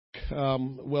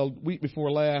week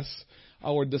before last,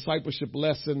 our discipleship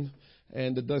lesson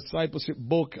and the discipleship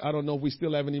book. I don't know if we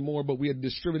still have any more, but we had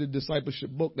distributed discipleship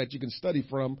book that you can study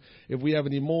from if we have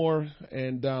any more,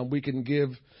 and we can give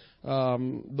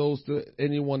those to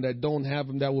anyone that don't have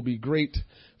them. That will be great.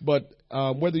 But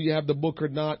whether you have the book or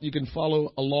not, you can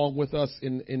follow along with us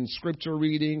in scripture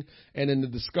reading and in the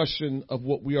discussion of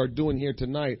what we are doing here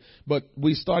tonight. But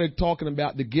we started talking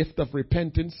about the gift of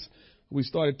repentance. We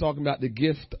started talking about the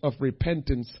gift of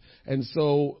repentance. And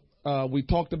so we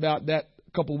talked about that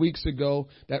a couple weeks ago,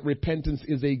 that repentance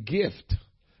is a gift.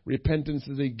 Repentance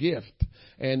is a gift.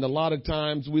 And a lot of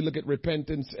times we look at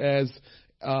repentance as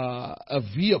a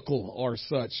vehicle or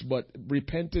such, but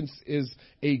repentance is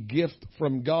a gift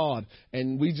from God,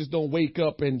 and we just don't wake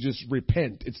up and just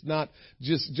repent. It's not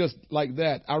just like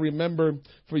that. I remember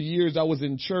for years I was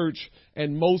in church,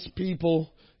 and most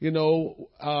people,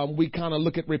 we kind of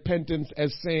look at repentance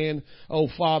as saying, "Oh,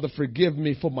 Father, forgive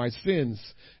me for my sins."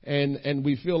 And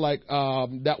we feel like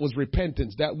that was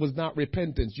repentance. That was not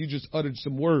repentance. You just uttered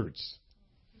some words.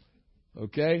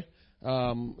 Okay?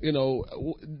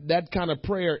 That kind of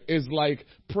prayer is like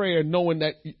prayer knowing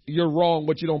that you're wrong,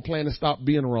 but you don't plan to stop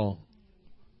being wrong.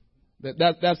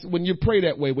 That's when you pray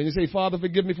that way. When you say, "Father,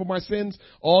 forgive me for my sins,"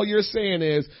 all you're saying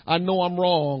is, "I know I'm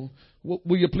wrong.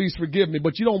 Will you please forgive me?"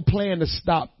 But you don't plan to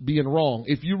stop being wrong.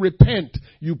 If you repent,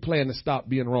 you plan to stop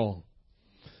being wrong.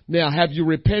 Now, have you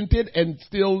repented and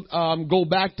still go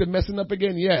back to messing up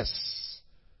again? Yes.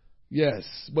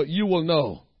 Yes. But you will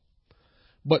know.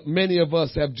 But many of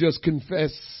us have just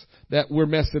confessed that we're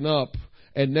messing up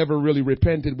and never really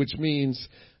repented, which means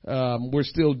we're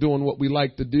still doing what we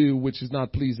like to do, which is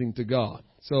not pleasing to God.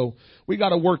 So we got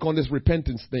to work on this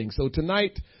repentance thing. So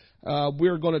tonight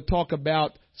we're going to talk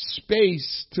about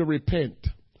space to repent.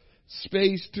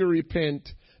 Space to repent.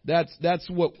 That's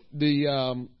what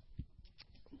the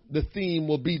theme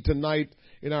will be tonight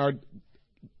in our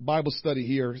Bible study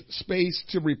here. Space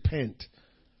to repent.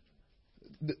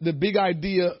 The big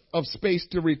idea of space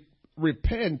to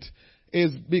repent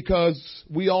is because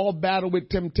we all battle with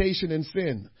temptation and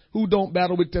sin. Who don't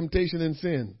battle with temptation and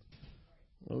sin?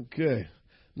 Okay.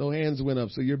 No hands went up,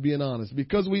 so you're being honest.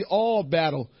 Because we all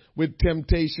battle with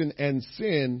temptation and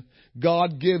sin,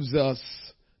 God gives us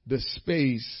the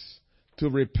space to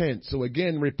repent. So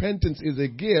again, repentance is a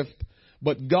gift,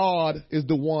 but God is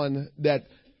the one that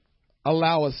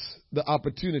allows us the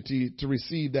opportunity to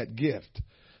receive that gift.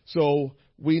 So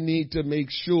we need to make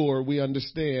sure we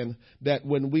understand that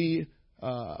when we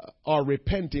are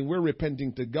repenting, we're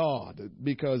repenting to God,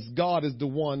 because God is the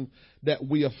one that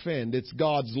we offend. It's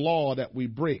God's law that we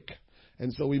break.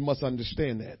 And so we must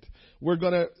understand that. We're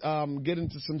going to get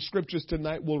into some scriptures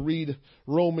tonight. We'll read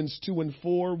Romans 2 and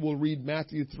 4. We'll read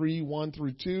Matthew 3, 1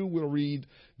 through 2. We'll read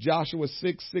Joshua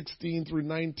 6, 16 through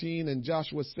 19, and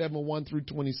Joshua 7, 1 through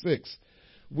 26.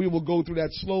 We will go through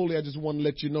that slowly. I just want to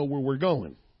let you know where we're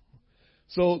going.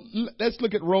 So let's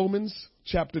look at Romans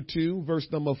chapter 2, verse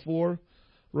number 4.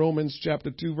 Romans chapter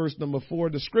 2, verse number 4.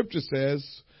 The scripture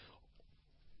says,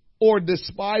 "Or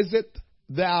despiseth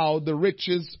thou the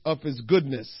riches of his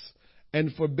goodness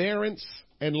and forbearance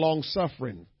and long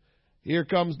suffering?" Here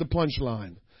comes the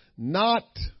punchline. "Not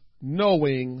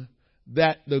knowing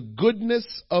that the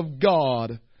goodness of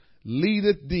God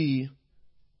leadeth thee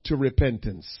to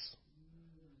repentance."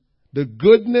 The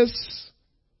goodness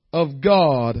of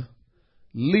God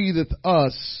leadeth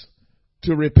us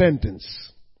to repentance.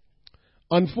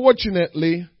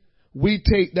 Unfortunately, we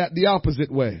take that the opposite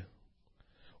way.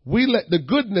 We let the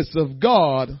goodness of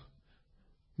God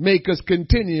make us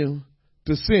continue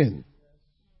to sin.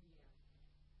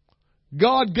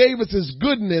 God gave us his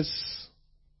goodness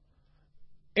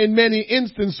in many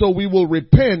instances so we will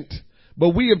repent, but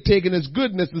we have taken his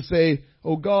goodness to say,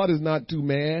 "Oh, God is not too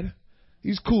mad.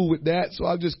 He's cool with that, so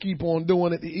I'll just keep on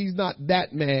doing it. He's not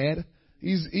that mad.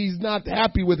 He's not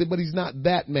happy with it, but he's not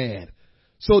that mad."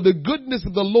 So the goodness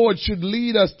of the Lord should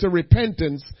lead us to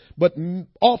repentance, but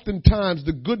oftentimes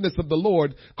the goodness of the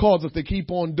Lord calls us to keep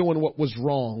on doing what was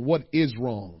wrong, what is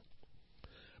wrong.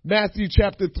 Matthew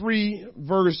chapter 3,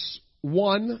 verse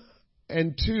 1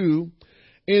 and 2.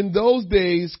 "In those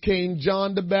days came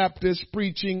John the Baptist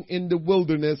preaching in the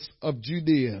wilderness of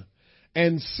Judea,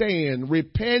 and saying,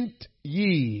 Repent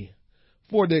ye,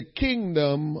 for the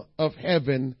kingdom of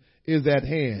heaven is at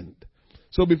hand."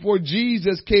 So before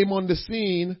Jesus came on the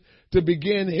scene to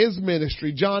begin his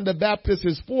ministry, John the Baptist,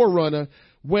 his forerunner,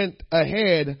 went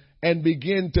ahead and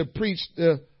began to preach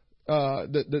the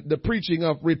preaching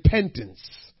of repentance.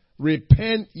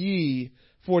 "Repent ye,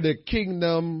 for the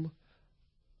kingdom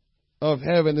of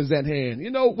heaven is at hand."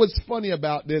 You know what's funny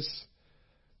about this?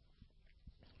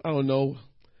 I don't know.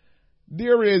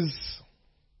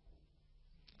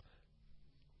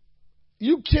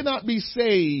 You cannot be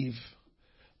saved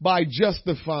by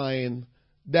justifying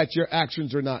that your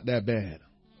actions are not that bad.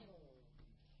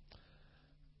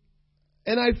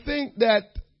 And I think that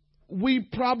we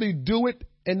probably do it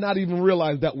and not even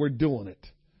realize that we're doing it.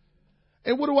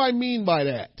 And what do I mean by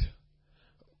that?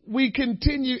 We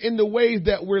continue in the ways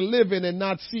that we're living and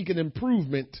not seeking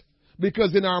improvement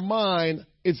because in our mind,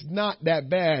 it's not that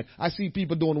bad. I see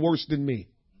people doing worse than me.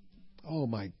 Oh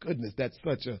my goodness, that's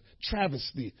such a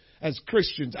travesty. As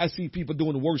Christians, I see people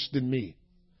doing worse than me.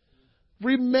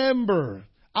 Remember,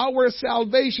 our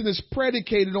salvation is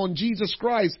predicated on Jesus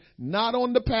Christ, not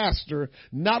on the pastor,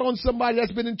 not on somebody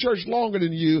that's been in church longer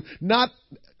than you, not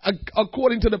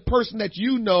according to the person that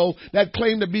you know that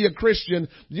claim to be a Christian.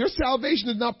 Your salvation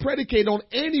is not predicated on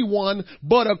anyone,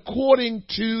 but according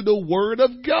to the Word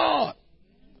of God.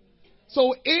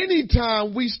 So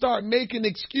anytime we start making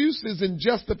excuses and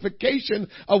justification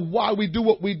of why we do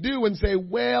what we do and say,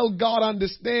 well, God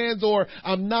understands, or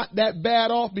I'm not that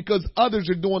bad off because others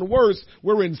are doing worse,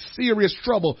 we're in serious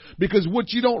trouble. Because what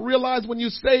you don't realize when you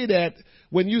say that,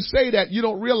 you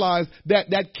don't realize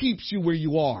that keeps you where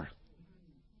you are.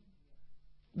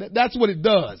 That's what it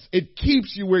does. It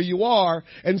keeps you where you are.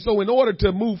 And so in order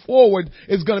to move forward,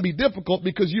 it's going to be difficult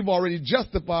because you've already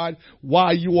justified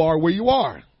why you are where you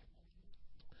are.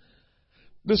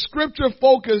 The scripture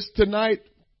focus tonight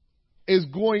is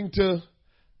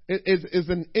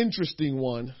an interesting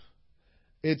one.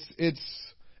 It's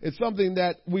something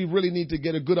that we really need to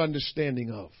get a good understanding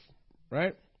of,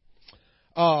 right?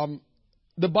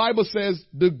 The Bible says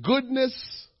the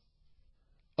goodness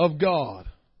of God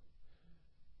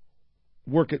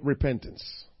worketh repentance.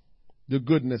 The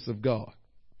goodness of God.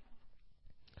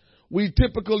 We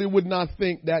typically would not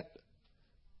think that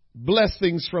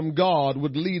blessings from God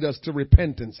would lead us to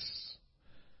repentance.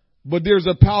 But there's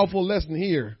a powerful lesson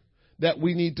here that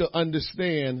we need to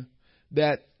understand,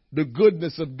 that the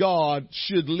goodness of God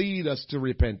should lead us to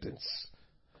repentance.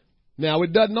 Now,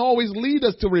 it doesn't always lead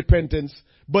us to repentance,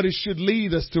 but it should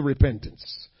lead us to repentance.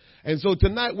 And so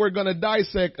tonight we're going to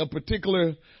dissect a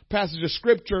particular passage of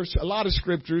scriptures, a lot of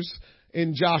scriptures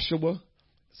in Joshua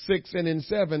 6 and in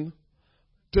 7,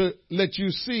 to let you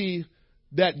see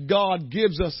that God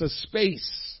gives us a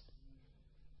space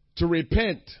to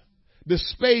repent. The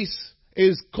space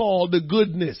is called the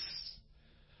goodness.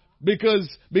 Because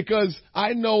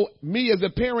I know me as a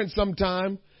parent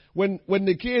sometime, when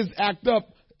the kids act up,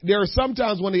 there are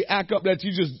sometimes when they act up that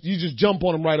you just jump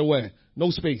on them right away. No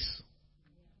space.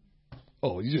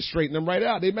 Oh, you just straighten them right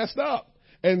out. They messed up.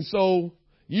 And so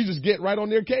you just get right on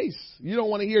their case. You don't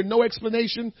want to hear no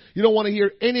explanation. You don't want to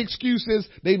hear any excuses.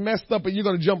 They messed up and you're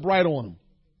going to jump right on them.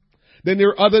 Then there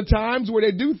are other times where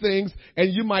they do things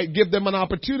and you might give them an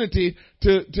opportunity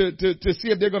to see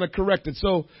if they're going to correct it.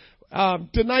 So,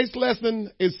 tonight's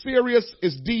lesson is serious,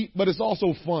 it's deep, but it's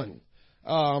also fun.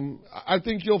 I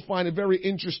think you'll find it very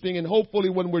interesting, and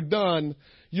hopefully when we're done,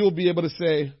 you'll be able to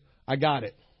say, I got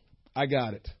it. I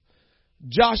got it.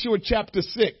 Joshua chapter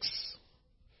 6,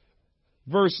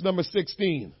 verse number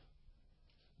 16.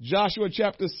 Joshua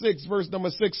chapter 6, verse number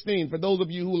 16. For those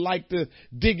of you who like to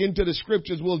dig into the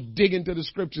scriptures, we'll dig into the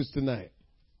scriptures tonight.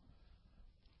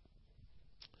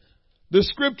 The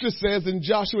scripture says in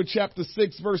Joshua chapter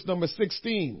 6, verse number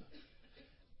 16,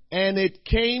 and it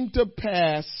came to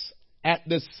pass at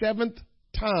the 7th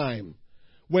time,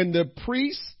 when the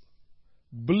priests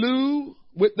blew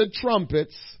with the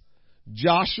trumpets,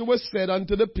 Joshua said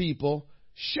unto the people,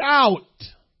 shout,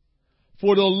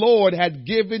 for the Lord had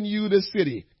given you the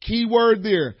city. Key word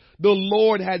there. The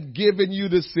Lord had given you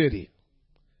the city.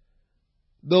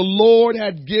 The Lord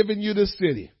had given you the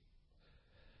city.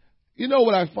 You know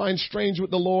what I find strange with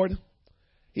the Lord?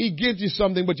 He gives you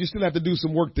something, but you still have to do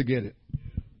some work to get it.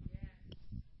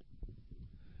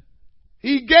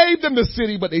 He gave them the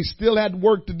city, but they still had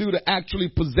work to do to actually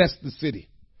possess the city.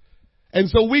 And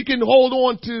so we can hold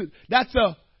on to, that's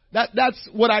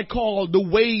what I call the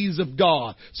ways of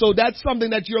God. So that's something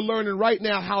that you're learning right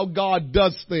now, how God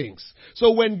does things.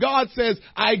 So when God says,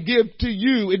 I give to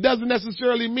you, it doesn't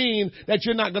necessarily mean that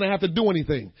you're not going to have to do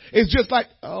anything. It's just like,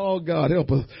 oh God,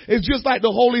 help us. It's just like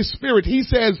the Holy Spirit. He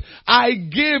says, I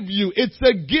give you. It's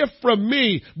a gift from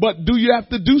me. But do you have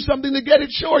to do something to get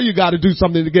it? Sure, you got to do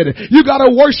something to get it. You got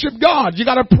to worship God. You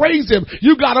got to praise Him.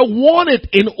 You got to want it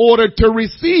in order to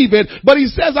receive it. But He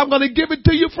says, I'm going to give it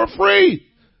to you for free.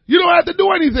 You don't have to do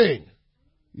anything.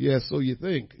 Yes, so you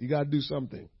think. You got to do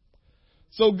something.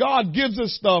 So God gives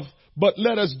us stuff, but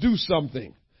let us do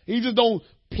something. He just don't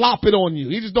plop it on you.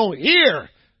 He just don't hear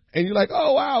And you're like,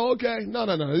 oh, wow, okay. No.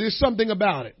 There's something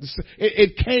about it.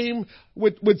 It came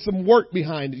with some work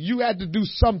behind it. You had to do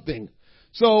something.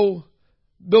 So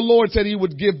the Lord said he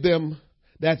would give them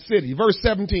that city. Verse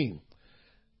 17.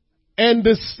 And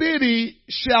the city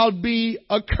shall be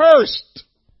accursed,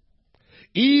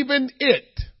 even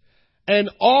it and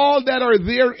all that are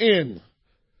therein,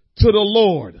 to the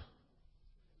Lord.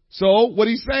 So what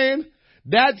he's saying,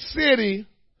 that city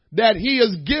that he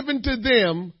has given to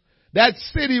them, that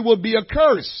city will be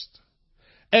accursed.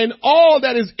 And all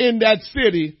that is in that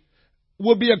city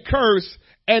will be accursed,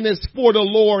 and it's for the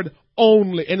Lord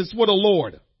only. And it's for the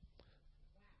Lord.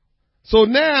 So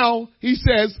now he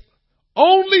says,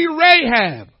 only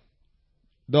Rahab,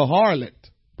 the harlot,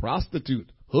 prostitute,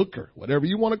 hooker, whatever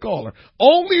you want to call her,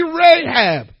 only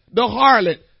Rahab, the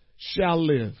harlot, shall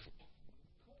live.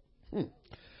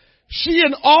 She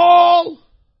and all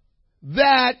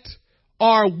that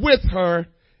are with her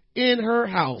in her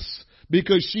house,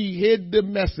 because she hid the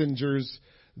messengers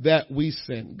that we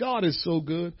sent. God is so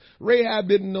good. Rahab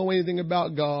didn't know anything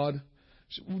about God,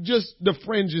 just the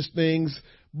fringiest things,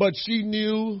 but she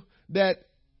knew that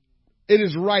it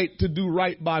is right to do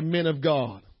right by men of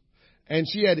God. And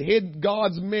she had hid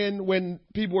God's men when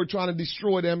people were trying to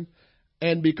destroy them.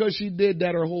 And because she did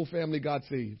that, her whole family got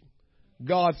saved.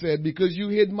 God said, because you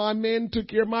hid my men, took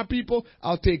care of my people,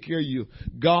 I'll take care of you.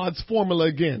 God's formula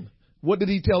again. What did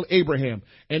he tell Abraham?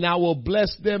 And I will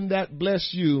bless them that bless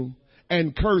you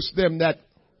and curse them that.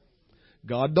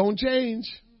 God don't change.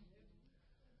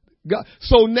 God.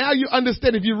 So now you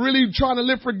understand, if you're really trying to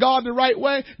live for God the right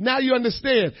way, now you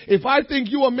understand. If I think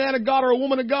you're a man of God or a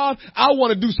woman of God, I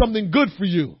want to do something good for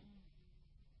you.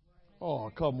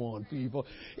 Oh, come on, people.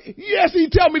 Yes, he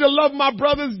tell me to love my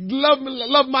brothers,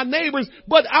 love my neighbors,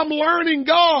 but I'm learning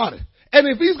God. And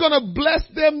if he's going to bless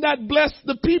them that bless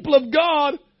the people of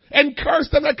God and curse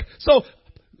them, so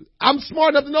I'm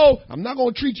smart enough to know I'm not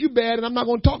going to treat you bad and I'm not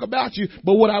going to talk about you,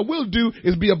 but what I will do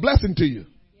is be a blessing to you.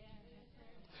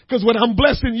 Because when I'm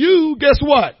blessing you, guess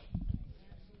what?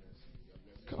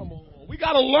 Come on. We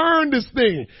got to learn this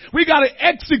thing. We got to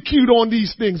execute on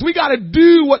these things. We got to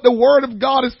do what the word of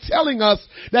God is telling us,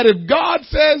 that if God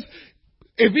says,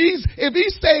 if he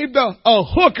saved a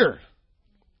hooker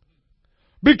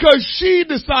because she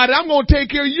decided, I'm going to take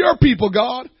care of your people,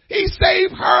 God, he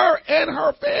saved her and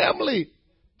her family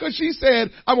because she said,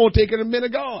 I'm going to take care of the men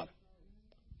of God.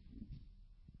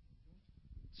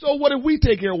 So what if we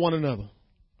take care of one another?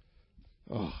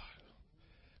 Oh,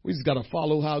 we just got to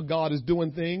follow how God is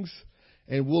doing things.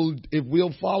 And if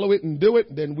we'll follow it and do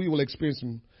it, then we will experience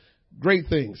some great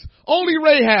things. Only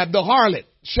Rahab, the harlot,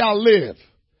 shall live.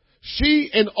 She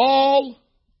and all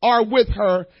are with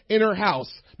her in her house,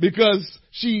 because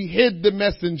she hid the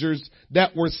messengers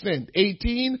that were sent.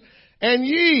 18, and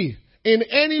ye in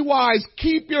any wise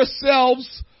keep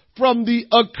yourselves from the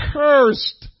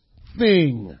accursed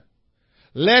thing,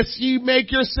 lest ye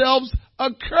make yourselves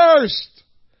accursed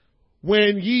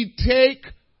when ye take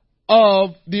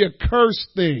of the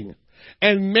accursed thing,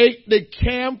 and make the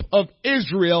camp of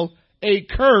Israel a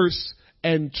curse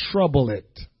and trouble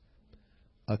it.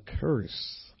 A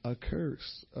curse, a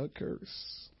curse, a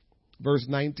curse. Verse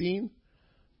 19.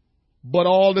 But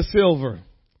all the silver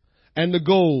and the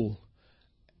gold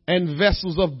and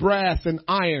vessels of brass and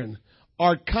iron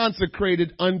are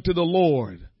consecrated unto the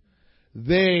Lord.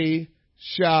 They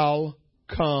shall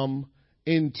come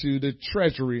into the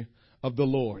treasury of the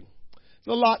Lord.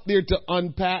 There's a lot there to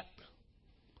unpack.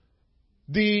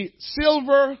 The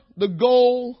silver, the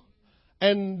gold,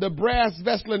 and the brass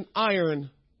vessel and iron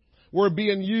were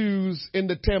being used in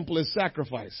the temple as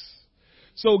sacrifice.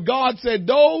 So God said,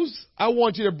 those I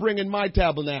want you to bring in my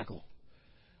tabernacle.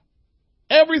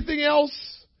 Everything else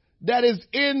that is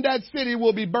in that city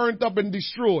will be burnt up and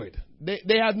destroyed.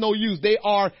 They have no use. They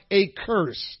are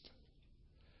accursed.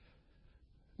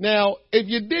 Now, if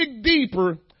you dig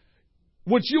deeper,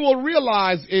 what you will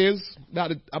realize is,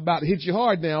 about to hit you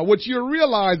hard now, what you'll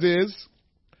realize is,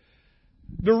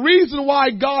 the reason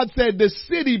why God said the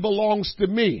city belongs to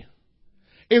me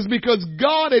is because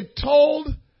God had told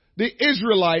the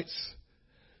Israelites,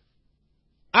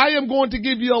 I am going to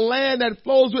give you a land that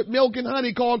flows with milk and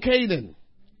honey called Canaan.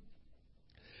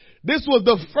 This was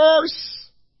the first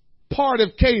part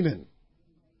of Canaan.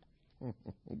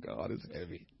 God is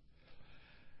heavy.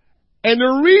 And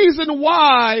the reason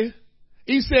why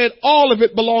he said all of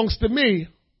it belongs to me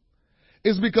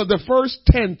is because the first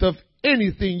tenth of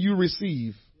anything you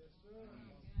receive.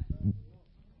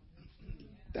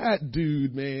 That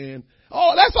dude, man.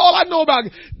 Oh, that's all I know about.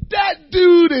 That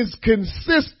dude is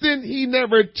consistent. He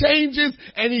never changes,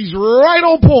 and he's right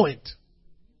on point.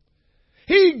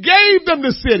 He gave them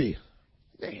the city.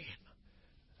 Man,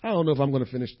 I don't know if I'm going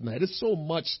to finish tonight. There's so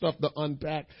much stuff to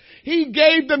unpack. He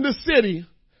gave them the city.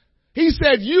 He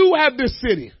said, you have this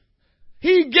city.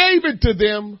 He gave it to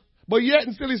them, but yet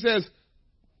and still he says,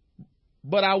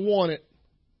 but I want it.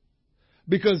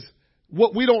 Because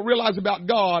what we don't realize about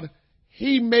God,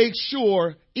 he makes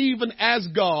sure, even as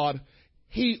God,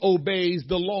 he obeys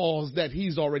the laws that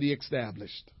he's already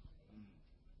established.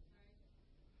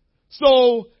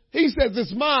 So he says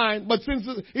it's mine, but since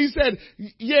he said,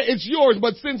 yeah, it's yours,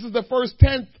 but since it's the first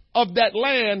 10th of that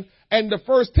land and the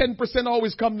first 10%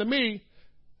 always come to me,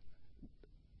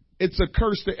 it's a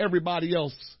curse to everybody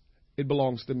else. It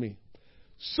belongs to me.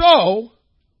 So,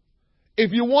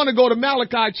 if you want to go to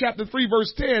Malachi chapter 3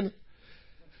 verse 10,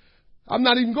 I'm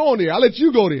not even going there. I'll let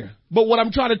you go there. But what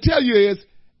I'm trying to tell you is,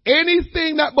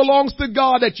 anything that belongs to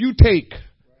God that you take,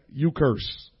 you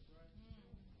curse.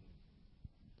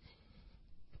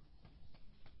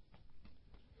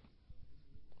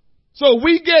 So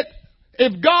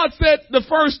if God said the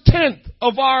first 10th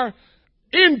of our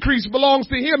increase belongs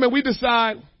to him and we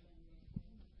decide,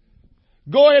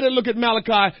 go ahead and look at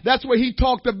Malachi. That's where he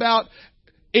talked about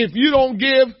if you don't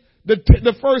give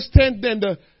the first 10th, then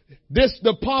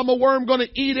the palmer worm gonna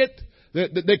eat it,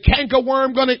 the canker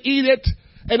worm gonna eat it,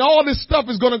 and all this stuff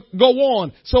is gonna go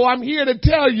on. So I'm here to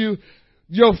tell you,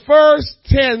 your first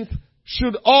 10th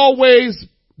should always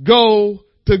go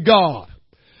to God.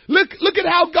 Look at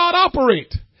how God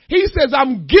operates. He says,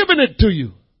 I'm giving it to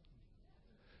you.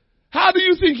 How do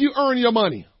you think you earn your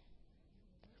money?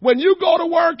 When you go to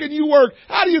work and you work,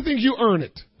 how do you think you earn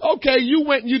it? Okay, you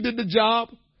went and you did the job.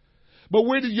 But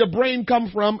where did your brain come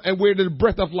from and where did the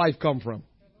breath of life come from?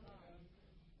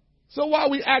 So why are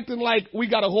we acting like we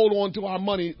got to hold on to our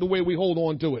money the way we hold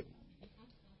on to it?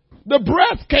 The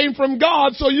breath came from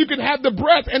God so you can have the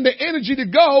breath and the energy to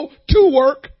go to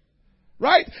work.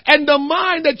 Right? And the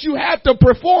mind that you have to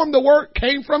perform the work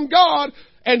came from God.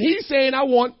 And he's saying, I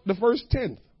want the first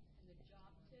 10th.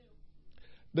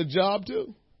 The job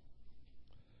too.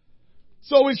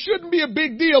 So it shouldn't be a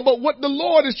big deal, but what the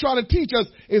Lord is trying to teach us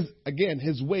is, again,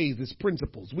 his ways, his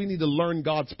principles. We need to learn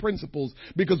God's principles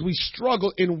because we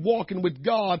struggle in walking with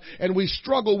God and we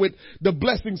struggle with the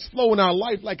blessings flow in our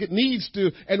life like it needs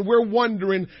to. And we're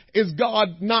wondering, is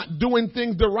God not doing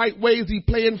things the right way? Is he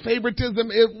playing favoritism?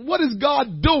 What is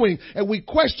God doing? And we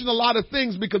question a lot of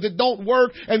things because it don't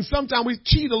work. And sometimes we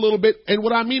cheat a little bit. And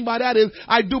what I mean by that is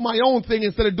I do my own thing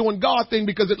instead of doing God's thing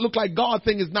because it looked like God's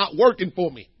thing is not working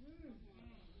for me.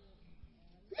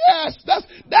 Yes,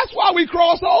 that's why we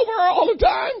cross over all the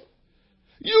time.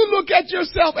 You look at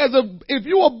yourself as if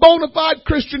you're a bona fide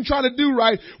Christian trying to do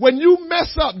right, when you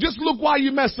mess up, just look why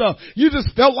you mess up. You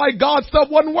just felt like God's stuff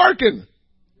wasn't working.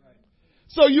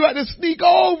 So you had to sneak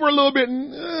over a little bit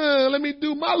and let me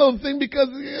do my little thing because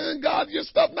God, your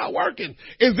stuff not working.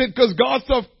 Is it because God's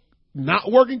stuff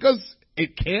not working because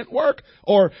it can't work?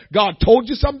 Or God told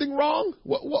you something wrong?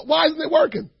 Why isn't it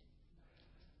working?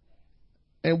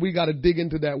 And we got to dig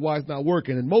into that why it's not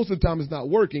working. And most of the time it's not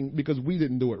working because we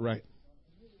didn't do it right.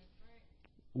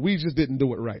 We just didn't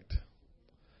do it right.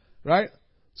 Right?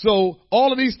 So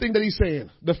all of these things that he's saying,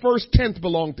 the first 10th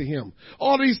belong to him.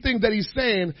 All of these things that he's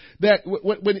saying that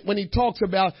when he talks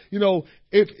about,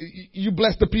 if you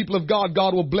bless the people of God,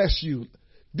 God will bless you.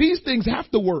 These things have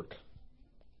to work.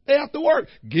 They have to work.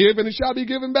 Give and it shall be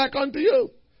given back unto you.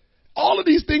 All of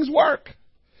these things work.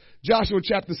 Joshua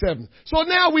chapter 7. So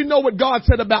now we know what God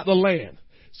said about the land.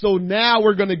 So now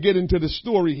we're going to get into the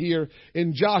story here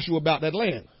in Joshua about that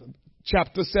land.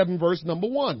 Chapter 7 verse number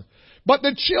 1. But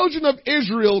the children of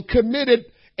Israel committed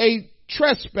a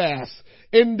trespass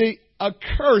in the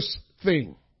accursed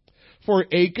thing. For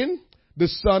Achan, the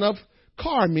son of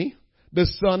Carmi, the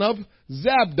son of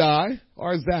Zabdi,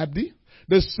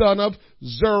 the son of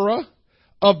Zerah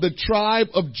of the tribe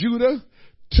of Judah,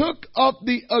 took up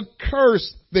the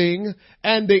accursed thing,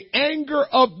 and the anger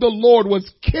of the Lord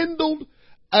was kindled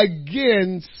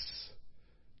against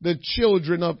the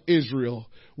children of Israel.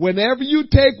 Whenever you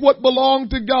take what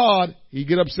belonged to God, he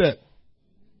get upset.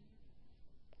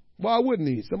 Why wouldn't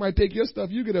he? Somebody take your stuff,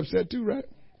 you get upset too, right?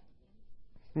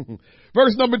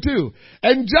 Verse number 2.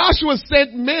 And Joshua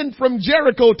sent men from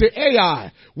Jericho to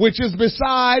Ai, which is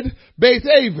beside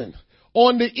Beth-aven,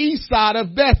 on the east side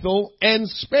of Bethel, and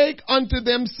spake unto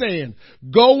them, saying,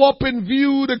 Go up and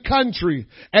view the country.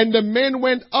 And the men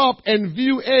went up and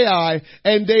viewed Ai,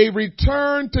 and they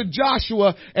returned to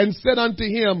Joshua and said unto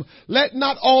him, Let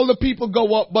not all the people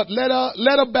go up, but let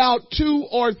about 2,000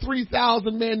 or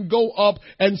 3,000 men go up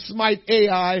and smite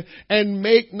Ai, and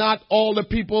make not all the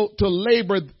people to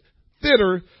labor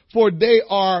thither, for they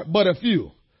are but a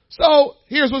few. So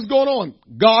here's what's going on.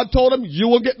 God told him, you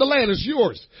will get the land. It's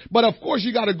yours. But of course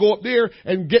you got to go up there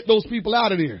and get those people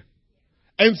out of there.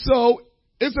 And so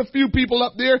it's a few people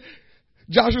up there.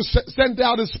 Joshua sent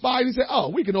out his spy and he said, oh,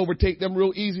 we can overtake them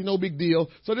real easy. No big deal.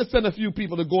 So let's send a few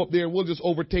people to go up there and we'll just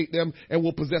overtake them and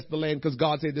we'll possess the land because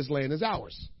God said this land is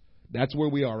ours. That's where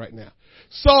we are right now.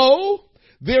 So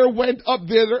there went up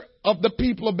there of the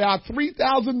people about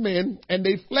 3,000 men, and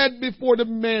they fled before the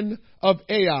men of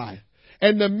Ai.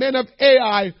 And the men of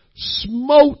Ai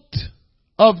smote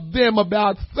of them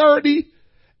about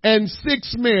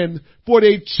 36 men, for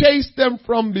they chased them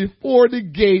from before the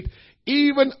gate,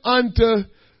 even unto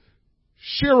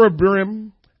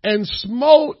Sherebrim, and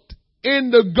smote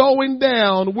in the going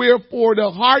down, wherefore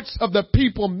the hearts of the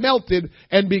people melted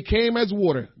and became as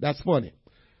water. That's funny.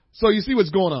 So you see what's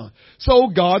going on. So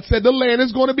God said the land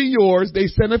is going to be yours. They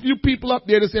sent a few people up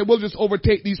there to say, we'll just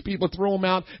overtake these people, throw them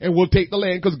out, and we'll take the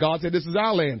land because God said this is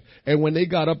our land. And when they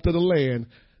got up to the land,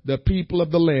 the people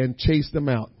of the land chased them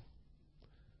out.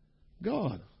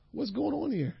 God, what's going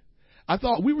on here? I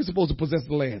thought we were supposed to possess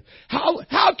the land.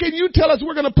 How can you tell us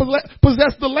we're going to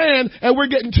possess the land and we're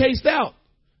getting chased out?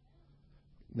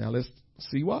 Now let's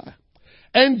see why.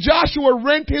 And Joshua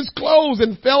rent his clothes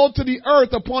and fell to the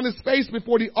earth upon his face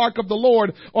before the ark of the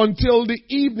Lord until the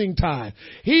evening time.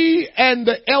 He and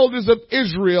the elders of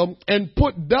Israel, and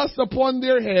put dust upon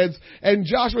their heads. And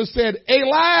Joshua said,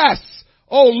 Alas,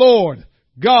 O Lord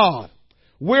God,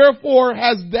 wherefore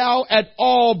hast thou at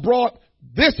all brought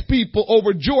this people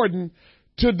over Jordan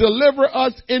to deliver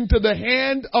us into the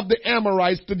hand of the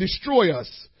Amorites to destroy us?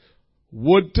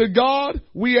 Would to God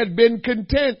we had been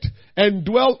content and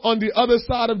dwelt on the other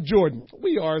side of Jordan.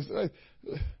 We are,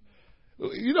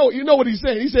 you know what he's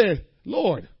saying. He said,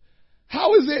 Lord,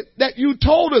 how is it that you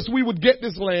told us we would get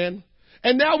this land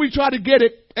and now we try to get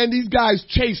it and these guys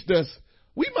chased us?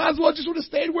 We might as well just would have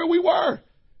stayed where we were,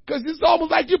 because it's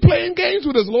almost like you're playing games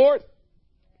with us, Lord.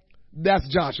 That's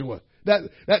Joshua. That's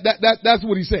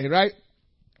what he's saying, right?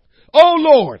 Oh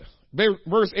Lord,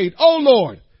 verse 8, oh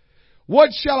Lord,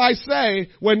 what shall I say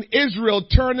when Israel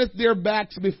turneth their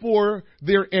backs before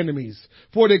their enemies?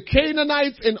 For the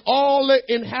Canaanites and all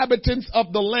the inhabitants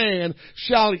of the land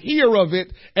shall hear of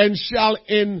it, and shall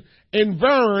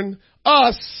environ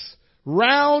us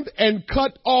round and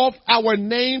cut off our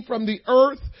name from the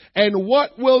earth. And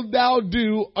what wilt thou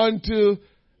do unto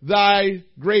thy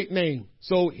great name?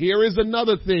 So here is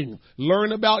another thing.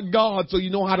 Learn about God so you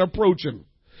know how to approach him.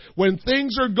 When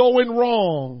things are going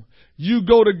wrong, you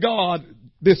go to God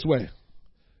this way.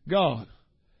 God,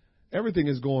 everything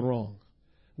is going wrong.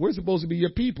 We're supposed to be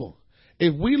your people.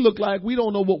 If we look like we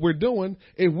don't know what we're doing,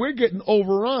 if we're getting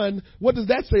overrun, what does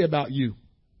that say about you?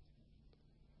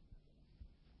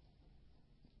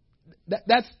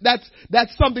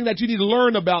 That's something that you need to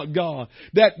learn about God.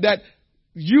 That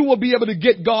you will be able to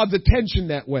get God's attention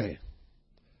that way.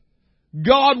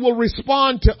 God will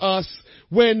respond to us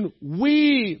when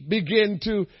we begin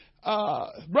to,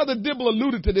 Brother Dibble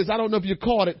alluded to this. I don't know if you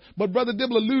caught it, but Brother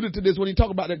Dibble alluded to this when he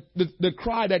talked about the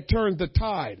cry that turns the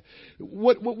tide.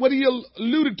 What he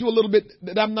alluded to a little bit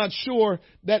that I'm not sure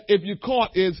that if you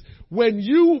caught is when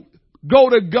you go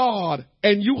to God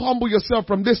and you humble yourself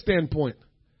from this standpoint,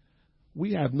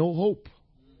 we have no hope.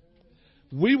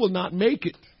 We will not make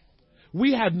it.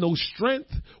 We have no strength.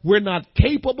 We're not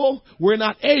capable. We're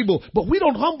not able. But we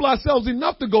don't humble ourselves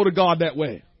enough to go to God that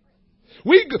way.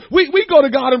 We go to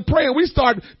God and pray and we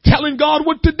start telling God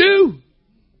what to do.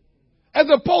 As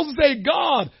opposed to say,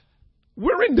 God,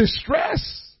 we're in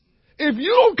distress. If you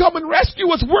don't come and rescue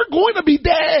us, we're going to be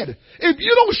dead. If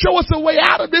you don't show us a way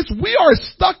out of this, we are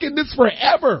stuck in this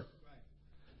forever.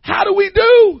 How do we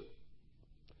do?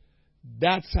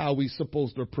 That's how we're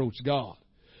supposed to approach God.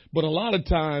 But a lot of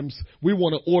times we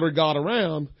want to order God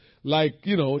around like,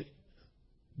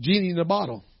 genie in a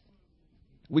bottle.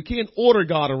 We can't order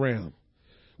God around.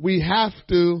 We have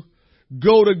to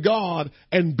go to God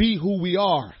and be who we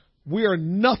are. We are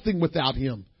nothing without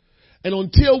him. And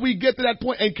until we get to that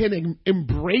point and can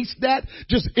embrace that,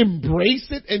 just embrace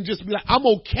it and just be like, I'm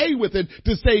okay with it,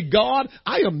 to say, God,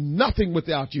 I am nothing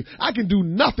without you. I can do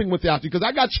nothing without you, because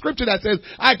I got scripture that says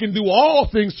I can do all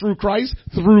things through Christ,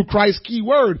 key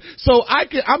word. So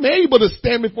I'm able to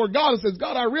stand before God and says,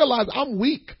 God, I realize I'm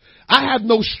weak. I have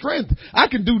no strength. I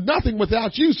can do nothing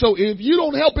without you. So if you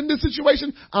don't help in this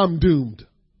situation, I'm doomed.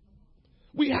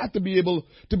 We have to be able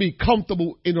to be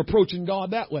comfortable in approaching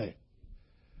God that way.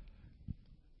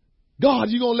 God,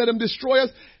 you going to let them destroy us?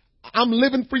 I'm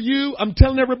living for you. I'm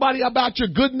telling everybody about your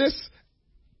goodness.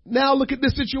 Now look at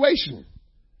this situation.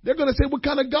 They're going to say, what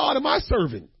kind of God am I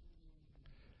serving?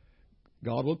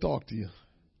 God will talk to you.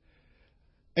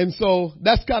 And so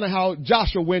that's kind of how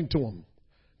Joshua went to him.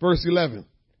 Verse 11.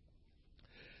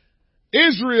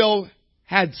 Israel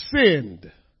had sinned,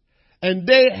 and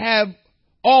they have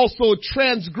also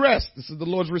transgressed. This is the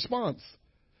Lord's response.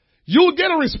 You'll get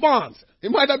a response.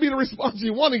 It might not be the response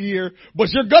you want to hear, but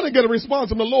you're going to get a response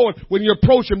from the Lord when you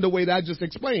approach him the way that I just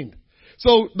explained.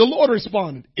 So the Lord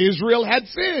responded, Israel had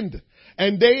sinned,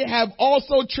 and they have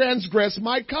also transgressed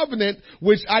my covenant,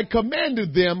 which I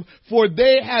commanded them, for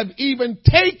they have even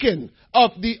taken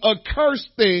of the accursed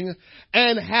thing,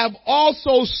 and have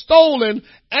also stolen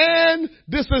and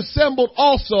disassembled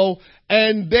also,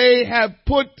 and they have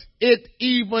put it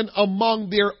even among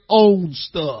their own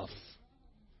stuff.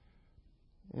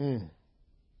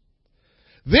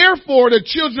 Therefore, the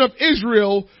children of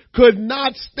Israel could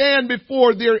not stand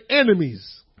before their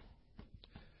enemies,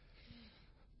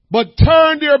 but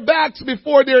turned their backs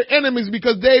before their enemies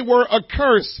because they were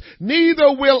accursed.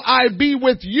 Neither will I be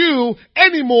with you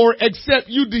anymore except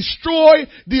you destroy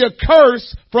the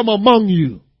accursed from among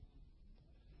you.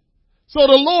 So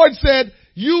the Lord said,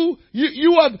 you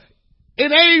have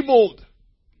enabled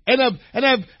and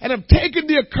have taken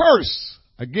the accursed.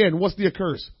 Again, what's the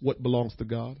accursed? What belongs to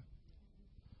God?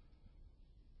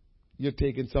 You're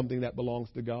taking something that belongs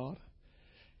to God.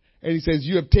 And he says,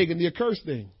 you have taken the accursed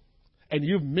thing and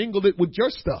you've mingled it with your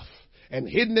stuff and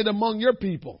hidden it among your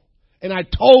people. And I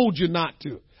told you not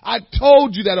to. I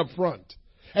told you that up front.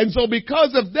 And so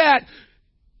because of that,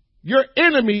 your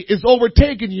enemy is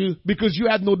overtaking you because you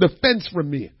had no defense from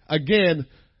me. Again,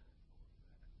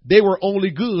 they were only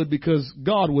good because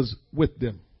God was with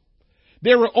them.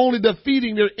 They were only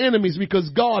defeating their enemies because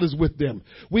God is with them.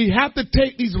 We have to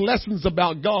take these lessons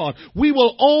about God. We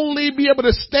will only be able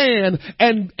to stand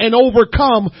and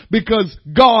overcome because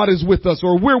God is with us,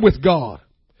 or we're with God.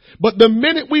 But the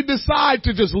minute we decide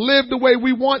to just live the way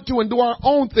we want to and do our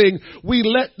own thing, we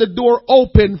let the door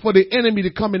open for the enemy to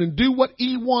come in and do what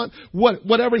he wants,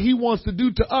 whatever he wants to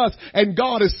do to us. And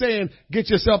God is saying, get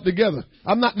yourself together.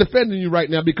 I'm not defending you right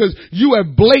now because you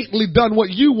have blatantly done what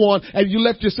you want and you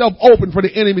left yourself open for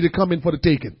the enemy to come in for the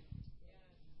taking.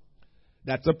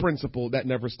 That's a principle that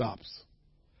never stops.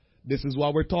 This is why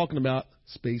we're talking about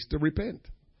space to repent.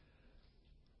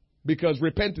 Because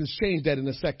repentance changed that in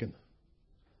a second.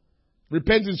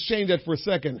 Repentance changed that for a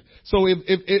second. So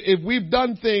if we've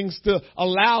done things to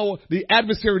allow the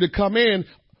adversary to come in,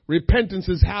 repentance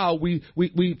is how we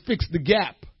fix the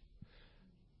gap.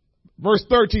 Verse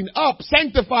 13, up,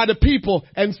 sanctify the people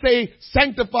and say,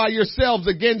 sanctify yourselves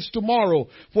against tomorrow.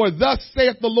 For thus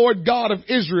saith the Lord God of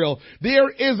Israel, there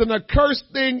is an accursed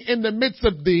thing in the midst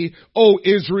of thee, O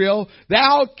Israel.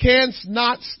 Thou canst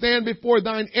not stand before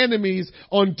thine enemies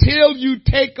until you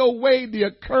take away the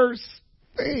accursed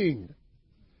thing.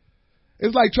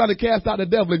 It's like trying to cast out the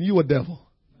devil and you a devil.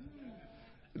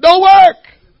 Don't work.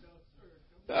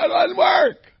 That doesn't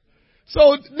work.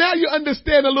 So now you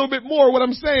understand a little bit more what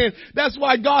I'm saying. That's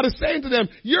why God is saying to them,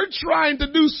 you're trying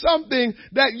to do something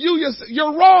that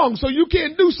you're wrong. So you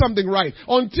can't do something right.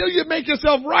 Until you make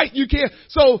yourself right, you can't.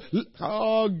 So,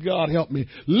 oh God help me.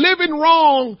 Living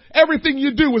wrong, everything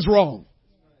you do is wrong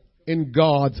in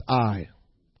God's eye.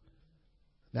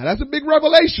 Now that's a big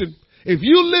revelation. If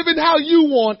you live in how you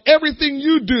want, everything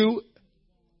you do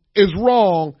is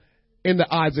wrong in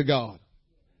the eyes of God.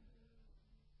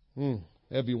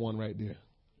 Everyone right there.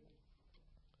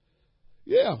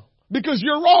 Yeah, because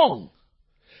you're wrong.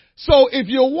 So if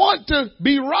you want to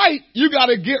be right, you got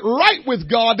to get right with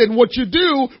God. Then what you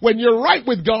do when you're right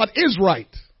with God is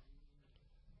right.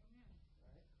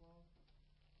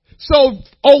 So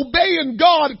obeying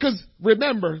God, because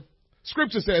remember,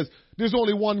 Scripture says there's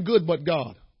only one good but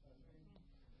God.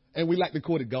 And we like to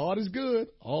quote it, God is good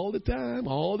all the time.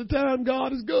 All the time,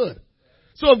 God is good.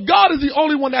 So if God is the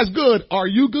only one that's good, are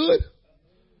you good?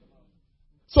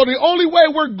 So the only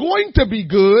way we're going to be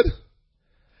good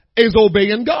is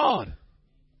obeying God.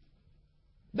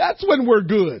 That's when we're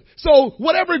good. So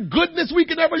whatever goodness we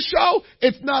can ever show,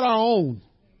 it's not our own.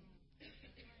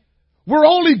 We're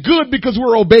only good because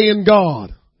we're obeying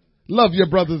God. Love your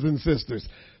brothers and sisters.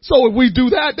 So if we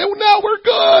do that, then now we're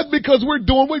good because we're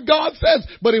doing what God says.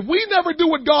 But if we never do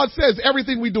what God says,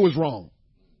 everything we do is wrong.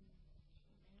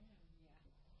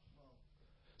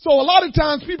 So a lot of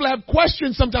times people have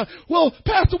questions sometimes. Well,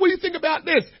 Pastor, what do you think about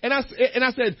this? And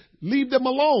I said, leave them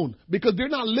alone because they're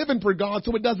not living for God,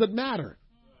 so it doesn't matter.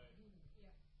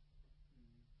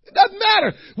 It doesn't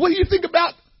matter. What do you think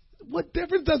about? What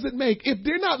difference does it make? If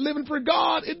they're not living for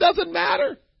God, it doesn't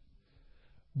matter.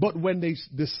 But when they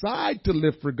decide to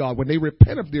live for God, when they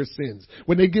repent of their sins,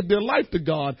 when they give their life to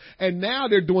God, and now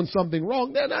they're doing something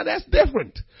wrong, now that's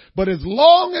different. But as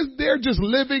long as they're just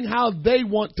living how they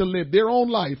want to live their own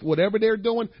life, whatever they're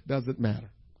doing, doesn't matter.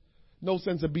 No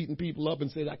sense of beating people up and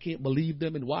saying, I can't believe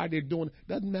them and why they're doing it.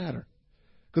 Doesn't matter.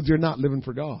 Because they're not living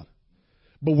for God.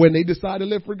 But when they decide to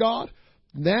live for God,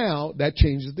 now that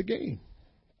changes the game.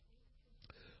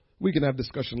 We can have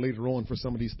discussion later on for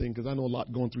some of these things because I know a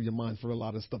lot going through your mind for a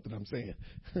lot of stuff that I'm saying.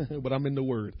 But I'm in the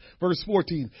Word. Verse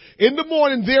 14. In the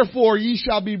morning, therefore, ye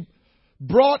shall be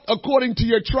brought according to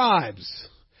your tribes.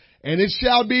 And it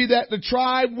shall be that the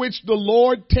tribe which the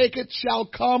Lord taketh shall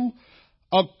come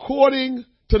according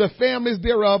to the families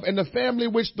thereof. And the family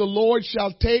which the Lord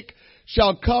shall take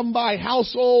shall come by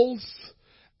households.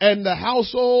 And the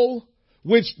household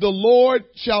which the Lord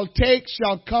shall take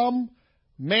shall come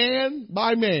man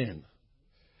by man.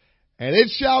 And it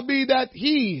shall be that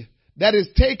he that is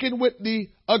taken with the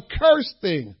accursed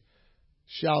thing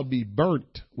shall be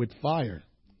burnt with fire,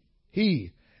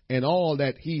 he and all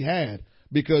that he had,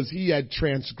 because he had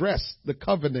transgressed the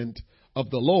covenant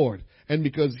of the Lord, and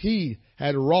because he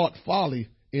had wrought folly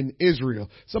in Israel.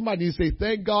 Somebody needs to say,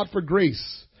 thank God for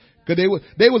grace. Because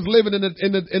they was living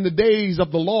in the days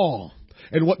of the law.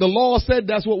 And what the law said,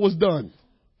 that's what was done.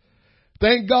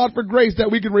 Thank God for grace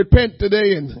that we can repent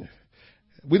today and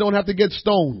we don't have to get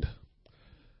stoned.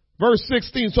 Verse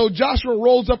 16. So Joshua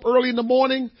rose up early in the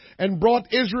morning and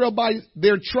brought Israel by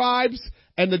their tribes,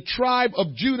 and the tribe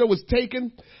of Judah was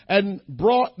taken, and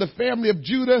brought the family of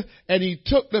Judah, and he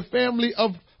took the family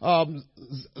of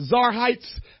Zarhites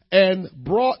and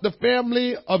brought the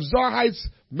family of Zarhites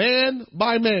man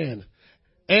by man.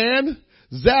 And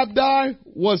Zabdi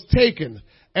was taken,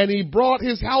 and he brought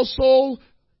his household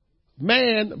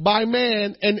man by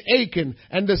man, and Achan,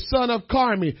 and the son of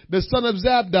Carmi, the son of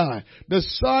Zabdi, the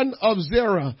son of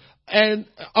Zerah, and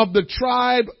of the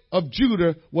tribe of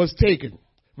Judah was taken.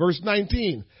 Verse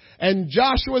 19. And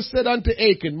Joshua said unto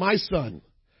Achan, my son,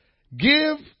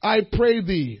 give, I pray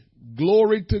thee,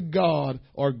 glory to God,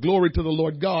 or glory to the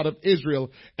Lord God of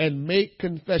Israel, and make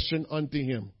confession unto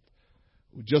him.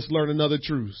 We just learned another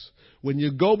truth. When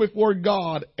you go before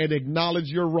God and acknowledge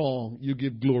you're wrong, you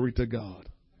give glory to God.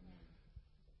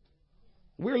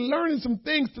 We're learning some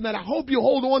things tonight. I hope you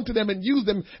hold on to them and use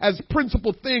them as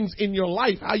principal things in your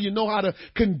life, how you know how to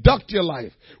conduct your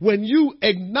life. When you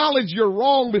acknowledge you're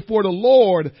wrong before the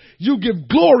Lord, you give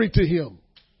glory to him.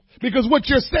 Because what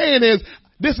you're saying is,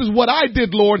 this is what I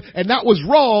did, Lord, and that was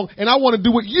wrong, and I want to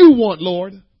do what you want,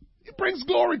 Lord. It brings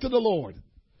glory to the Lord.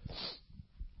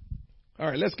 All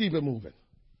right, let's keep it moving.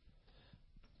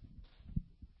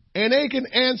 And Achan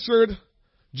answered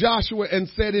Joshua and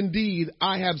said, indeed,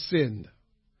 I have sinned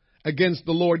against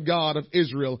the Lord God of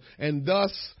Israel, and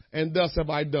thus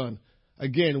have I done.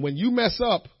 Again, when you mess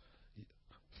up,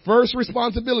 first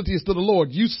responsibility is to the Lord.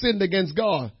 You sinned against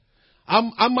God.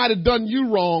 I might have done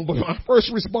you wrong, but my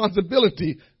first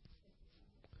responsibility,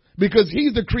 because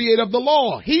he's the creator of the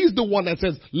law. He's the one that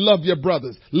says, love your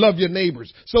brothers, love your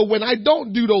neighbors. So when I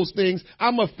don't do those things,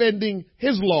 I'm offending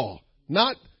his law,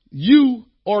 not you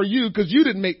or you, because you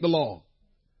didn't make the law.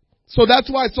 So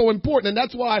that's why it's so important. And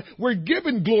that's why we're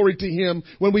giving glory to him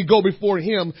when we go before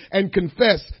him and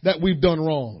confess that we've done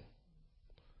wrong.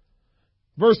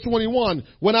 Verse 21,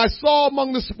 when I saw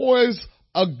among the spoils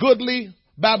a goodly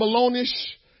Babylonish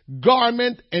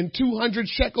garment and 200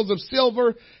 shekels of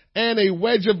silver and a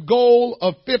wedge of gold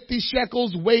of 50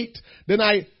 shekels weight, then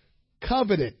I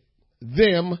coveted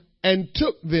them and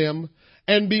took them.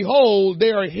 And behold,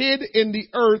 they are hid in the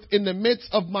earth in the midst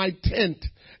of my tent,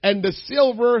 and the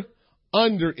silver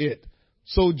under it.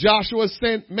 So Joshua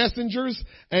sent messengers,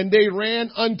 and they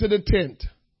ran unto the tent.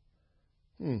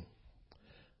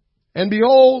 And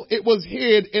behold, it was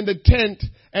hid in the tent,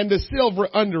 and the silver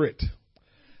under it.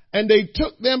 And they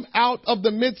took them out of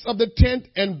the midst of the tent,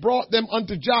 and brought them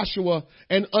unto Joshua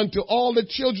and unto all the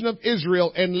children of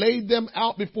Israel, and laid them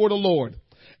out before the Lord.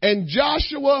 And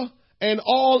Joshua and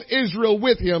all Israel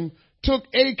with him took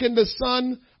Achan the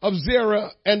son of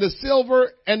Zerah, and the silver,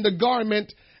 and the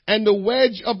garment, and the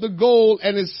wedge of the gold,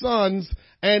 and his sons,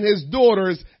 and his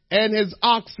daughters, and his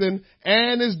oxen,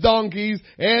 and his donkeys,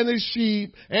 and his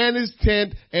sheep, and his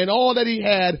tent, and all that he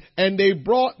had. And they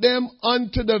brought them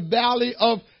unto the valley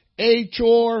of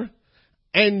Achor.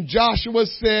 And Joshua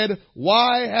said,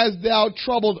 why hast thou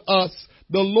troubled us?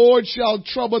 The Lord shall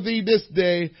trouble thee this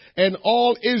day. And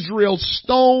all Israel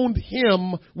stoned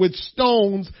him with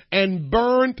stones, and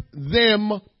burnt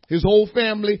them, his whole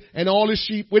family, and all his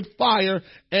sheep with fire.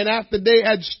 And after they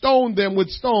had stoned them with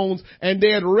stones, and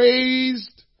they had raised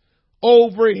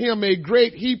over him a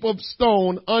great heap of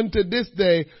stone unto this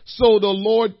day. So the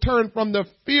Lord turned from the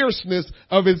fierceness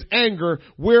of his anger,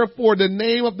 wherefore the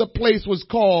name of the place was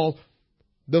called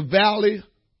the Valley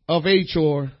of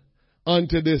Achor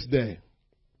unto this day.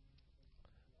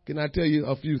 Can I tell you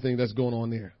a few things that's going on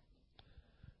there?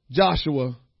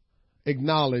 Joshua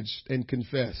acknowledged and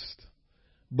confessed,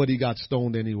 but he got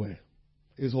stoned anyway.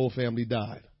 His whole family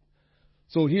died.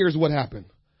 So here's what happened.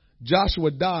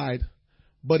 Joshua died,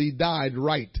 but he died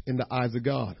right in the eyes of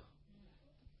God.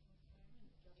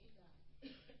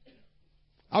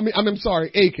 I'm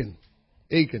sorry, Achan.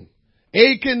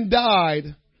 Achan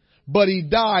died, but he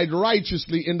died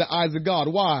righteously in the eyes of God.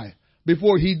 Why?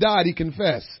 Before he died, he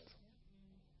confessed.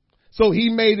 So he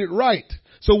made it right.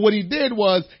 So what he did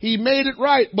was he made it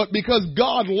right, but because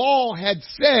God's law had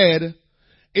said,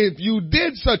 if you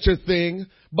did such a thing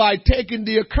by taking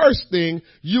the accursed thing,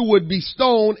 you would be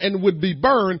stoned and would be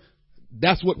burned.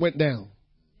 That's what went down.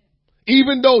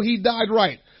 Even though he died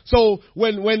right. So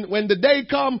when the day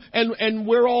come and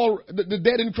we're all, the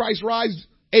dead in Christ rise,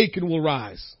 Achan will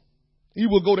rise. He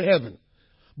will go to heaven.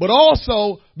 But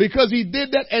also because he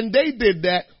did that and they did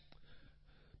that,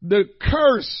 the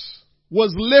curse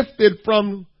was lifted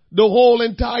from the whole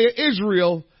entire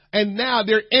Israel, and now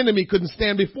their enemy couldn't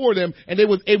stand before them, and they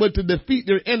was able to defeat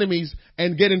their enemies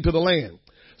and get into the land.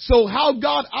 So how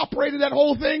God operated that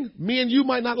whole thing, me and you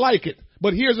might not like it.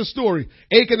 But here's a story.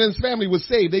 Achan and his family was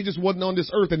saved. They just wasn't on this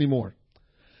earth anymore.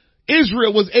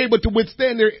 Israel was able to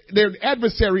withstand their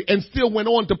adversary and still went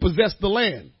on to possess the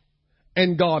land.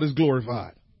 And God is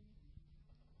glorified.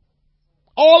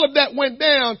 All of that went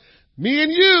down. Me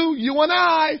and you and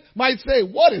I might say,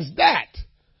 what is that?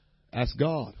 That's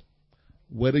God.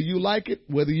 Whether you like it,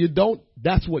 whether you don't,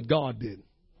 that's what God did.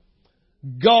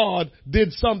 God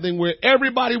did something where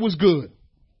everybody was good.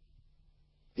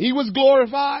 He was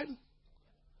glorified.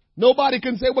 Nobody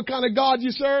can say what kind of God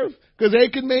you serve, because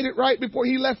Achan made it right before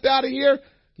he left out of here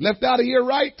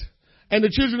right. And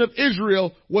the children of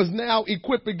Israel was now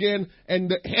equipped again, and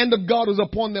the hand of God was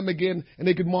upon them again, and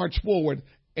they could march forward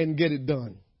and get it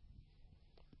done.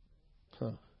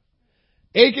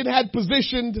 Achan had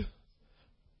positioned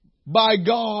by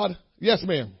God. Yes,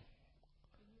 ma'am.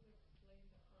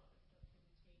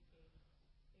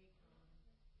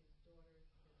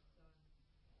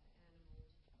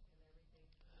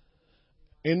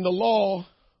 In the law,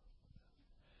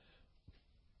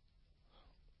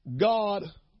 God,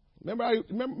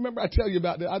 remember I tell you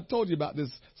about this. I told you about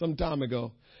this some time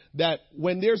ago, that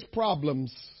when there's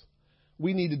problems,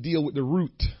 we need to deal with the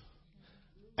root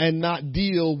and not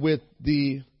deal with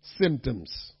the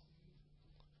symptoms,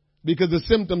 because the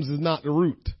symptoms is not the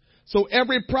root. So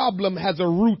every problem has a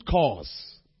root cause,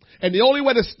 and the only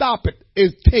way to stop it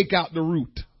is take out the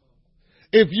root.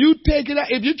 If you take it out,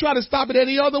 if you try to stop it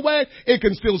any other way, it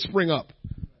can still spring up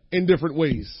in different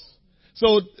ways.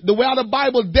 So the way the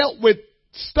Bible dealt with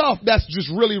stuff that's just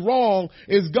really wrong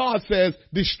is God says,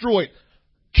 destroy it,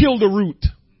 kill the root.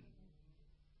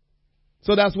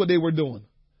 So that's what they were doing.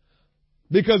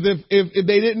 Because if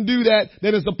they didn't do that,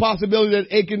 then it's a possibility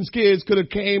that Achan's kids could have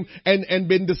came and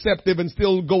been deceptive and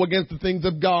still go against the things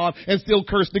of God and still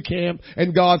curse the camp.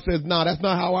 And God says, nah, that's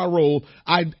not how I roll.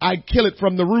 I kill it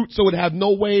from the root so it have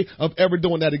no way of ever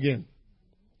doing that again.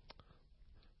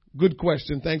 Good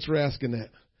question. Thanks for asking that.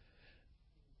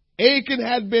 Achan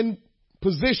had been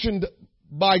positioned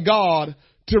by God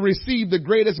to receive the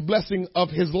greatest blessing of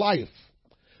his life,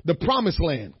 the promised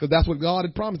land, because that's what God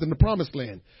had promised him, the promised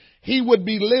land. He would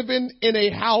be living in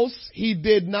a house he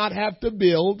did not have to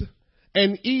build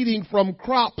and eating from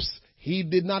crops he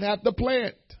did not have to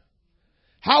plant.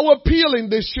 How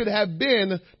appealing this should have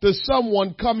been to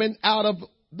someone coming out of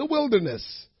the wilderness.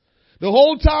 The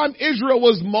whole time Israel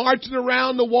was marching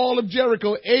around the wall of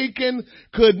Jericho, Achan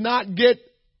could not get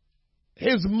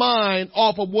his mind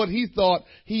off of what he thought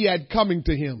he had coming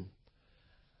to him.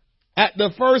 At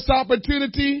the first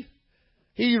opportunity,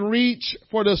 he reached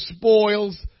for the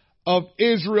spoils of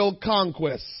Israel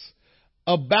conquests,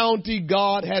 a bounty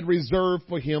God had reserved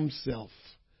for himself.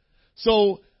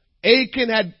 So Achan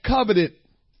had coveted.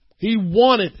 He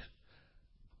wanted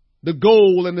the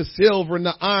gold and the silver and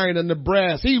the iron and the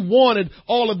brass. He wanted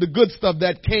all of the good stuff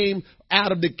that came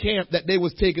out of the camp that they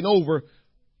was taking over.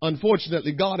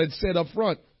 Unfortunately, God had said up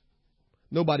front,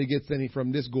 nobody gets any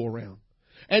from this go around.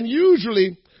 And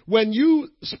usually when you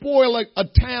spoil a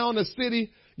town, a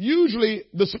city, usually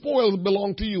the spoils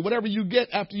belong to you. Whatever you get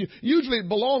after you, usually it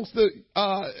belongs to,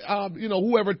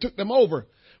 whoever took them over,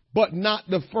 but not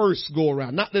the first go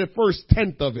around, not the first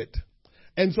tenth of it.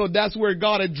 And so that's where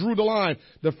God had drew the line.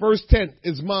 The first tenth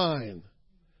is mine.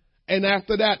 And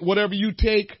after that, whatever you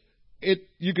take,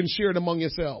 you can share it among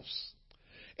yourselves.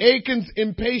 Achan's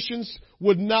impatience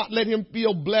would not let him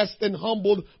feel blessed and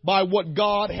humbled by what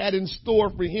God had in store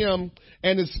for him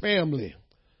and his family.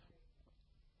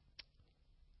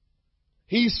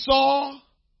 He saw,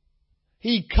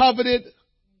 he coveted,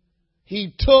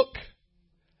 he took,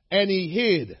 and he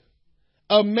hid.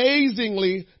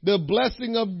 Amazingly, the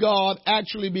blessing of God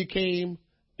actually became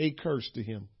a curse to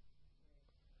him.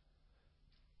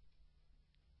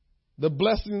 The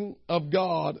blessing of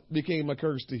God became a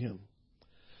curse to him.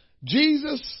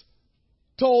 Jesus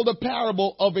told a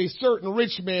parable of a certain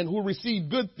rich man who received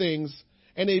good things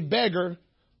and a beggar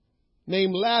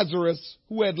named Lazarus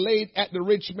who had laid at the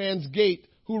rich man's gate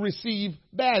who received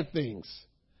bad things.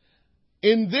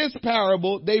 In this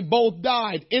parable, they both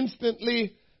died.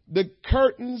 Instantly, the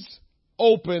curtains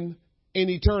opened in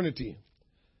eternity.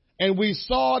 And we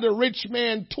saw the rich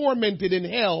man tormented in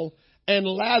hell and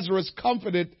Lazarus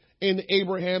comforted in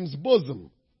Abraham's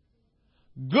bosom.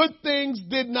 Good things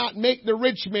did not make the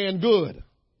rich man good,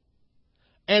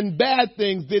 and bad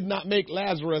things did not make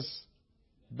Lazarus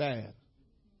bad.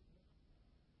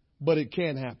 But it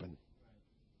can happen.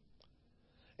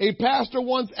 A pastor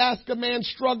once asked a man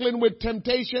struggling with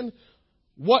temptation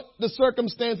what the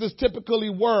circumstances typically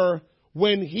were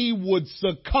when he would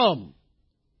succumb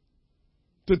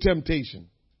to temptation.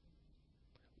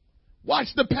 Watch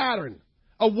the pattern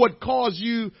of what caused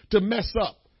you to mess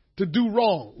up, to do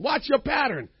wrong. Watch your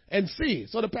pattern and see.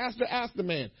 So the pastor asked the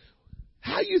man,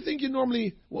 how do you think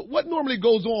what normally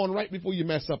goes on right before you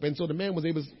mess up? And so the man was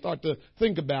able to start to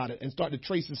think about it and start to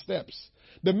trace his steps.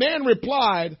 The man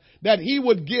replied that he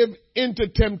would give into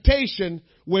temptation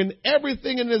when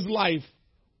everything in his life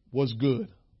was good.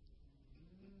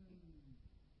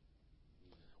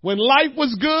 When life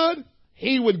was good,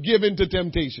 he would give into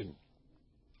temptation.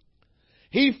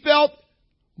 He felt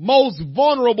most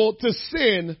vulnerable to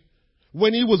sin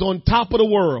when he was on top of the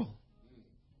world.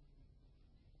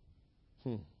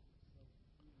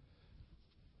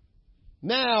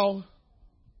 Now,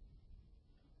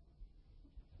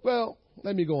 well,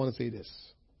 let me go on and say this.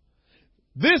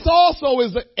 This also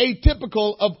is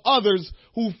atypical of others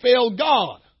who fail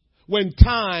God when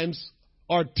times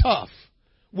are tough,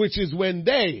 which is when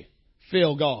they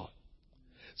fail God.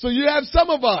 So you have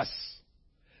some of us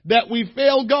that we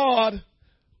fail God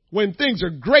when things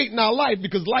are great in our life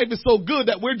because life is so good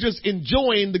that we're just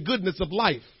enjoying the goodness of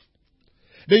life.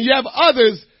 Then you have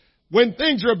others when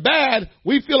things are bad,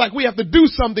 we feel like we have to do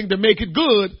something to make it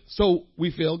good, so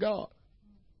we fail God.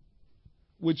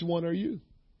 Which one are you?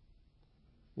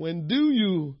 When do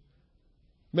you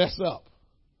mess up?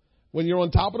 When you're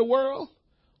on top of the world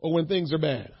or when things are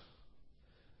bad?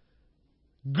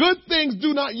 Good things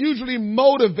do not usually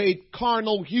motivate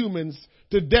carnal humans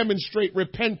to demonstrate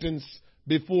repentance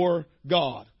before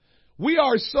God. We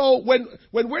are so, when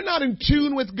we're not in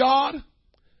tune with God,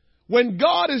 when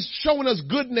God is showing us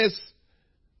goodness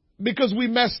because we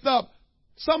messed up,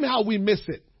 somehow we miss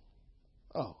it.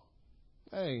 Oh,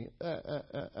 hey,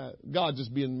 God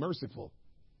just being merciful.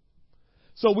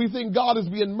 So we think God is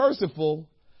being merciful,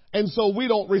 and so we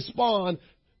don't respond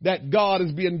that God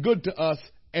is being good to us,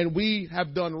 and we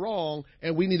have done wrong,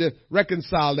 and we need to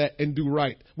reconcile that and do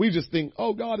right. We just think,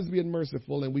 oh, God is being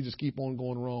merciful, and we just keep on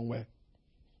going the wrong way.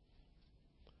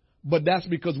 But that's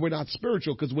because we're not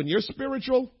spiritual, because when you're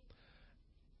spiritual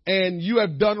and you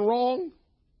have done wrong,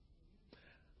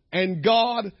 and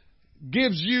God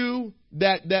gives you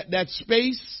that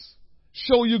space,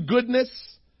 show you goodness,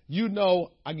 you know,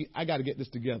 I got to get this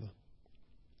together.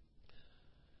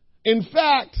 In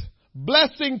fact,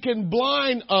 blessing can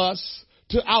blind us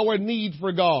to our need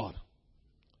for God.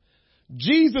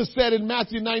 Jesus said in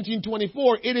Matthew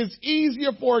 19:24, it is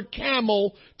easier for a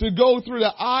camel to go through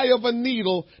the eye of a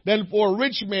needle than for a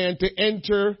rich man to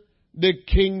enter the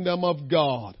kingdom of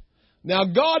God. Now,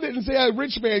 God didn't say a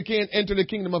rich man can't enter the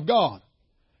kingdom of God.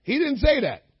 He didn't say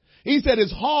that. He said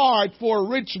it's hard for a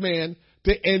rich man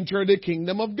to enter the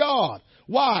kingdom of God.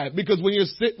 Why? Because when you're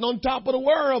sitting on top of the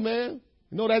world, man,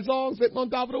 you know that song, Sitting on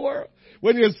Top of the World?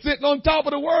 When you're sitting on top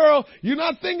of the world, you're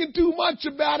not thinking too much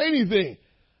about anything.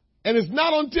 And it's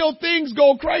not until things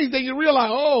go crazy that you realize,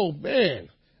 oh, man,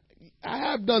 I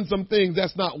have done some things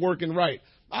that's not working right.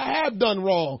 I have done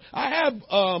wrong. I have,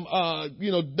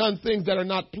 done things that are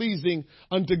not pleasing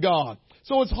unto God.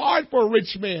 So it's hard for a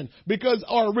rich man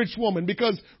or a rich woman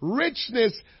because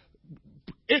richness,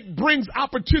 it brings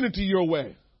opportunity your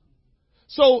way.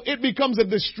 So it becomes a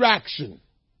distraction.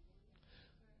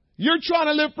 You're trying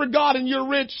to live for God and you're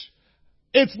rich.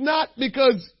 It's not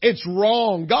because it's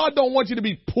wrong. God don't want you to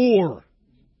be poor.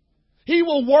 He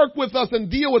will work with us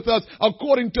and deal with us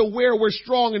according to where we're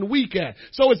strong and weak at.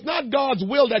 So it's not God's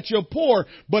will that you're poor,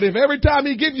 but if every time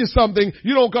He gives you something,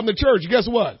 you don't come to church, guess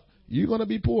what? You're going to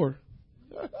be poor.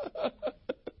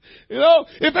 You know,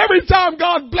 if every time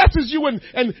God blesses you and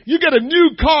you get a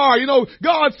new car, you know,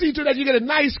 God sees to that you get a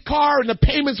nice car and the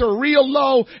payments are real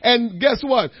low, and guess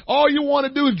what? All you want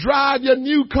to do is drive your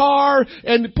new car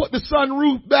and put the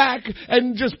sunroof back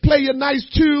and just play your nice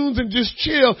tunes and just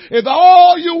chill. If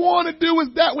all you want to do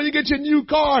is that when you get your new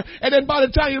car, and then by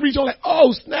the time you reach home, like,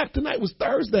 oh snap, tonight was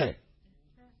Thursday.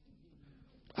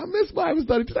 I missed Bible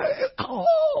study tonight.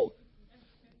 Oh.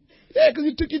 Yeah, because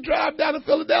you took your drive down to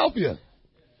Philadelphia.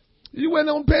 You went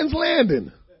on Penn's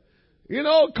Landing. You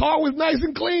know, car was nice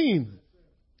and clean.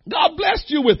 God blessed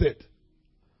you with it.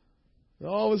 And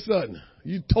all of a sudden,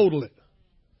 you total it.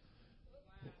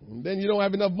 And then you don't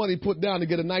have enough money put down to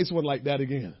get a nice one like that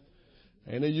again.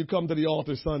 And then you come to the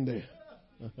altar Sunday.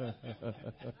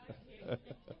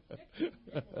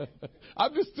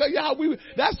 I'm just telling you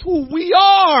that's who we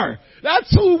are.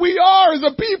 That's who we are as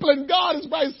a people. And God is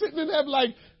probably sitting in heaven like,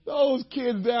 those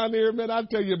kids down there, man, I'll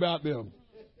tell you about them.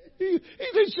 He's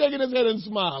just shaking his head and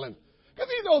smiling. Because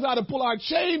he knows how to pull our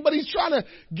chain, but he's trying to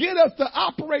get us to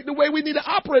operate the way we need to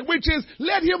operate, which is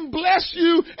let him bless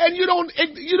you and you don't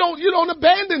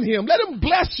abandon him. Let him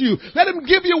bless you. Let him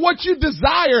give you what you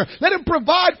desire. Let him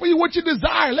provide for you what you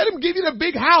desire. Let him give you the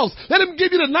big house. Let him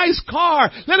give you the nice car.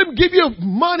 Let him give you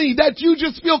money that you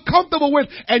just feel comfortable with,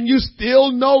 and you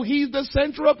still know he's the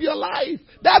center of your life.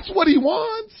 That's what he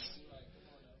wants.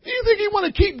 You think he want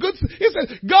to keep good? He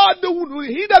said, God,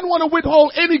 he doesn't want to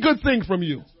withhold any good thing from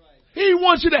you. He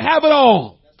wants you to have it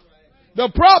all. The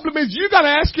problem is you got to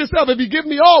ask yourself, if you give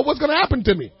me all, what's going to happen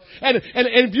to me? And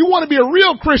if you want to be a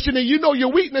real Christian and you know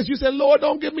your weakness, you say, Lord,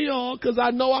 don't give me all because I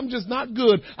know I'm just not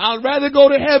good. I'd rather go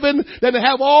to heaven than to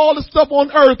have all the stuff on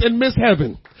earth and miss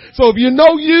heaven. So if you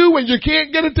know you and you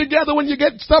can't get it together when you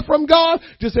get stuff from God,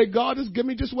 just say, God, just give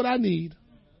me just what I need.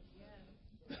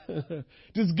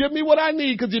 Just give me what I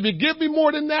need, because if you give me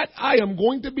more than that, I am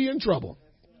going to be in trouble.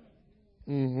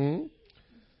 When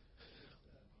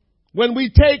we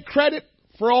take credit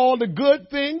for all the good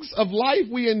things of life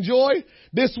we enjoy,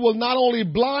 this will not only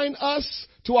blind us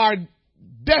to our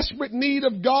desperate need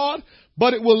of God,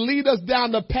 but it will lead us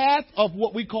down the path of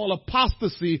what we call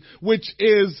apostasy, which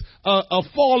is a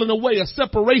falling away, a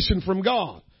separation from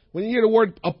God. When you hear the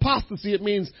word apostasy, it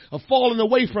means a falling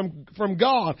away from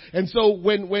God. And so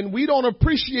when we don't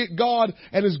appreciate God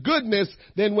and His goodness,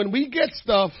 then when we get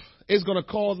stuff, it's going to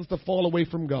cause us to fall away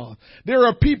from God. There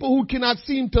are people who cannot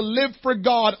seem to live for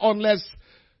God unless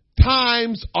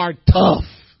times are tough.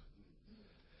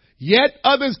 Yet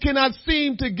others cannot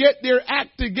seem to get their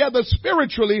act together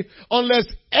spiritually unless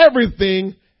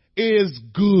everything is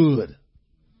good.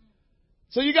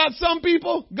 So you got some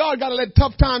people, God got to let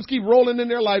tough times keep rolling in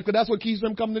their life because that's what keeps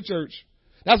them coming to church.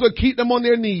 That's what keeps them on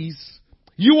their knees.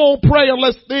 You won't pray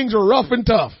unless things are rough and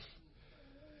tough.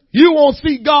 You won't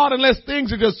seek God unless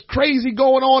things are just crazy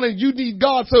going on and you need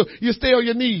God, so you stay on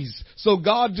your knees. So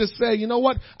God just say, you know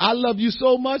what? I love you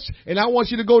so much and I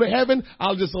want you to go to heaven.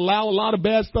 I'll just allow a lot of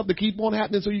bad stuff to keep on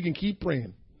happening so you can keep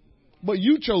praying. But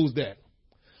you chose that.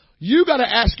 You got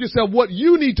to ask yourself what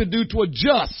you need to do to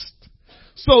adjust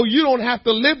so you don't have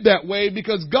to live that way,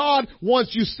 because God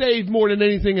wants you saved more than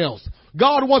anything else.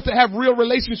 God wants to have real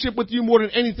relationship with you more than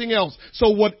anything else. So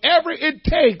whatever it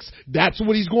takes, that's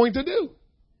what He's going to do.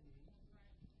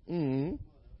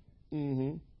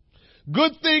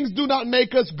 Good things do not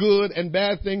make us good, and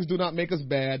bad things do not make us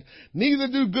bad. Neither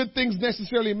do good things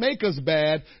necessarily make us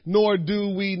bad, nor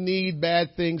do we need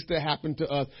bad things to happen to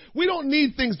us. We don't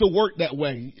need things to work that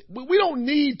way. We don't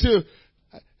need to.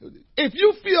 If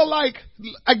you feel like,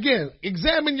 again,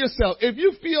 examine yourself. If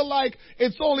you feel like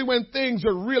it's only when things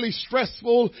are really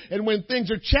stressful and when things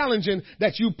are challenging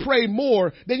that you pray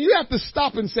more, then you have to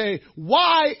stop and say,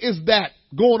 why is that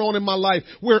going on in my life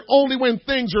where only when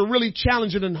things are really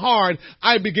challenging and hard,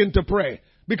 I begin to pray?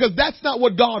 Because that's not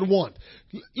what God wants.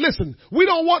 Listen, we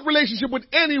don't want relationship with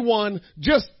anyone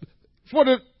just for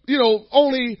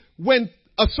only when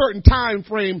a certain time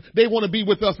frame they want to be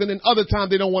with us, and then other times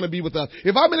they don't want to be with us.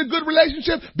 If I'm in a good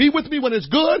relationship, be with me when it's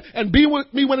good and be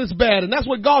with me when it's bad. And that's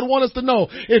what God wants us to know.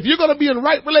 If you're going to be in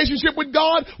right relationship with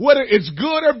God, whether it's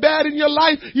good or bad in your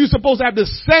life, you're supposed to have the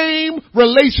same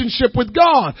relationship with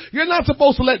God. You're not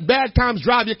supposed to let bad times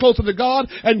drive you closer to God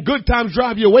and good times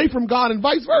drive you away from God, and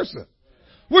vice versa.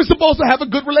 We're supposed to have a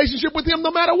good relationship with Him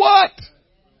no matter what.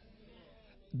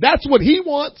 That's what He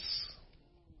wants.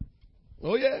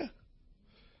 Oh yeah.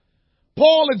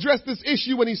 Paul addressed this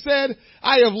issue when he said,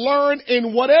 I have learned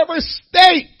in whatever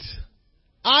state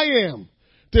I am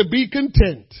to be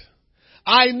content.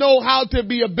 I know how to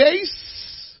be abased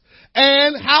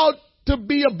and how to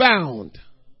be abound.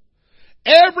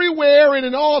 Everywhere and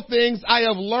in all things I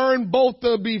have learned both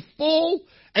to be full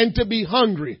and to be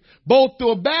hungry, both to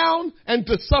abound and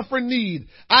to suffer need.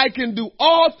 I can do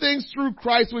all things through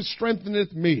Christ which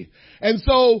strengtheneth me. And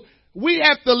so we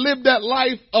have to live that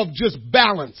life of just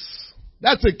balance.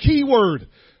 That's a key word.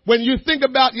 When you think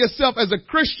about yourself as a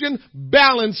Christian,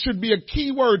 balance should be a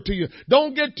key word to you.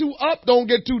 Don't get too up, don't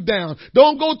get too down.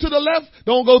 Don't go to the left,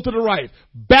 don't go to the right.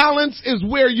 Balance is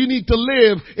where you need to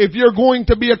live if you're going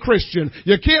to be a Christian.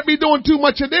 You can't be doing too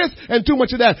much of this and too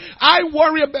much of that. I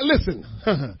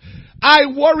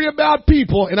worry about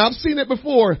people, and I've seen it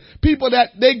before, people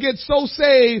that they get so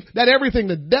saved that everything,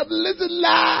 the devil is a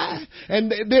lie, and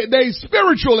they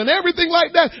spiritual and everything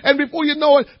like that, and before you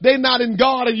know it, they're not in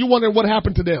God, and you wonder what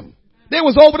happened to them. They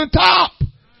was over the top.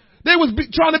 They was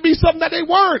trying to be something that they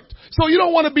weren't. So you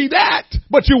don't want to be that,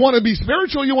 but you want to be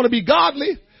spiritual, you want to be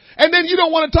godly. And then you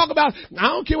don't want to talk about, I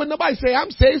don't care what nobody say, I'm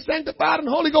saved, sanctified, and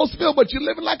Holy Ghost filled, but you're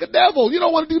living like a devil. You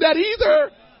don't want to do that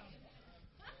either.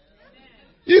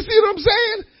 You see what I'm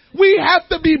saying? We have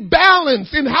to be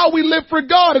balanced in how we live for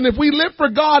God. And if we live for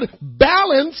God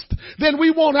balanced, then we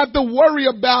won't have to worry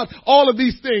about all of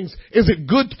these things. Is it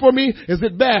good for me? Is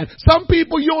it bad? Some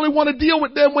people, you only want to deal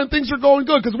with them when things are going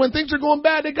good. Because when things are going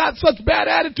bad, they got such bad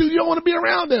attitude, you don't want to be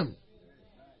around them.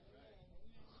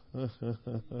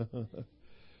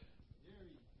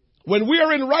 When we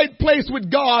are in right place with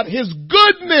God, His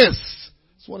goodness,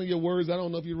 it's one of your words, I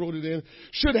don't know if you wrote it in,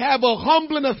 should have a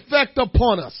humbling effect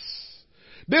upon us.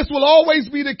 This will always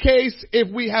be the case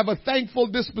if we have a thankful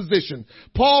disposition.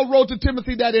 Paul wrote to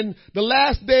Timothy that in the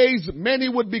last days, many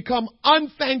would become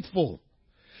unthankful.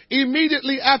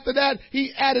 Immediately after that,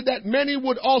 he added that many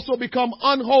would also become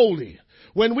unholy.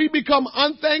 When we become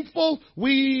unthankful,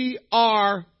 we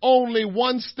are only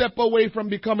one step away from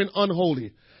becoming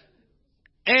unholy.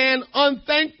 An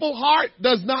unthankful heart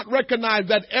does not recognize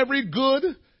that every good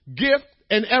gift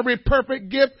and every perfect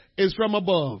gift is from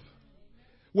above.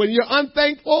 When you're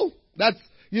unthankful,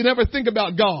 you never think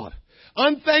about God.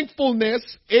 Unthankfulness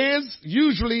is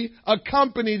usually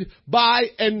accompanied by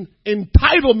an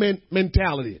entitlement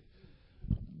mentality.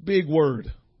 Big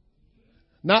word.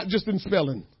 Not just in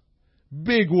spelling.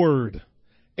 Big word.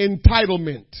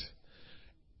 Entitlement.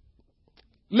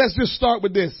 Let's just start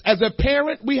with this. As a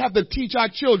parent, we have to teach our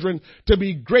children to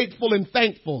be grateful and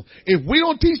thankful. If we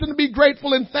don't teach them to be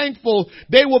grateful and thankful,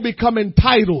 they will become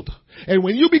entitled. And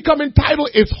when you become entitled,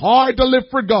 it's hard to live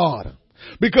for God.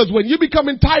 Because when you become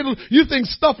entitled, you think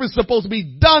stuff is supposed to be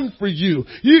done for you.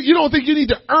 You don't think you need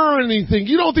to earn anything.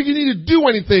 You don't think you need to do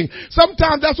anything.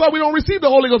 Sometimes that's why we don't receive the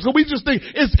Holy Ghost, because we just think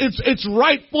it's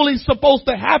rightfully supposed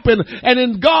to happen. And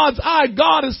in God's eye,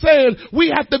 God is saying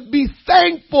we have to be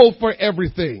thankful for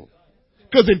everything.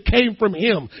 Because it came from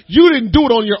Him. You didn't do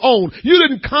it on your own. You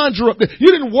didn't conjure up.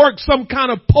 You didn't work some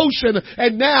kind of potion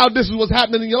and now this is what's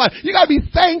happening in your life. You gotta be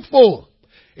thankful.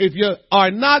 If you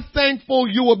are not thankful,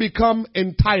 you will become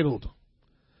entitled.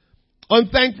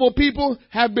 Unthankful people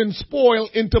have been spoiled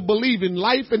into believing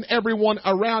life and everyone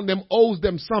around them owes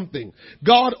them something.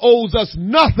 God owes us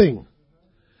nothing,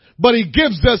 but He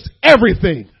gives us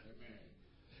everything.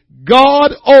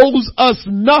 God owes us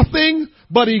nothing,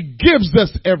 but He gives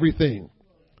us everything.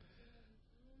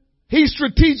 He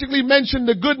strategically mentioned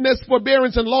the goodness,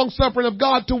 forbearance, and long-suffering of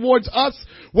God towards us.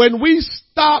 When we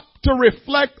stop to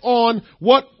reflect on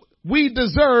what we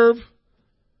deserve,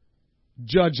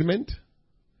 judgment,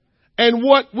 and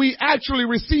what we actually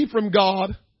receive from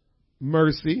God,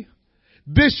 mercy,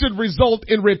 this should result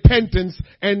in repentance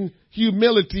and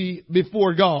humility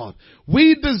before God.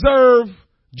 We deserve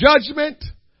judgment,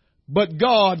 but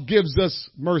God gives us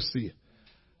mercy.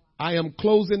 I am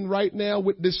closing right now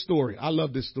with this story. I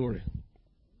love this story.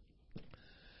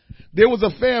 There was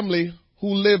a family who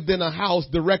lived in a house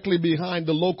directly behind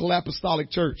the local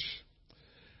apostolic church.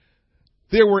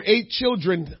 There were 8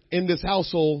 children in this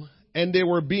household, and they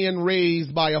were being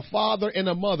raised by a father and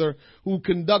a mother who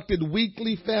conducted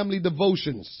weekly family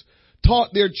devotions,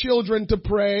 taught their children to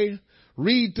pray,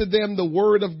 read to them the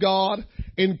word of God,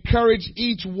 encouraged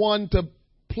each one to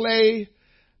play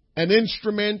an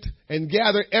instrument, and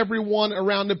gather everyone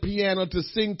around the piano to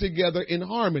sing together in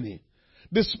harmony.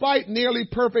 Despite nearly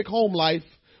perfect home life,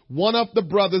 one of the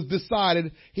brothers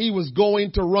decided he was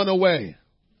going to run away.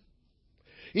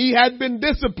 He had been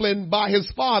disciplined by his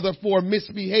father for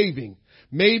misbehaving.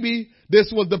 Maybe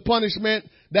this was the punishment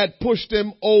that pushed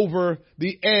him over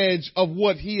the edge of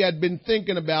what he had been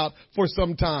thinking about for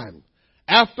some time.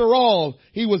 After all,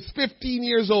 he was 15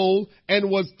 years old and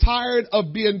was tired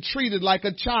of being treated like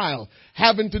a child,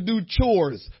 having to do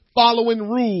chores, following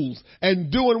rules, and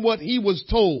doing what he was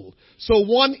told. So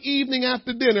one evening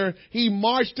after dinner, he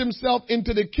marched himself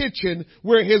into the kitchen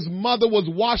where his mother was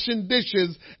washing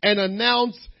dishes and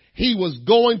announced he was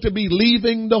going to be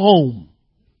leaving the home.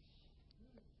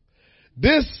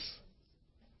 This,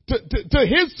 to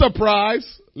his surprise,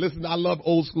 listen, I love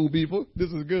old school people.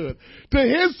 This is good. To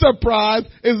his surprise,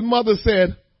 his mother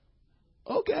said,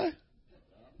 okay.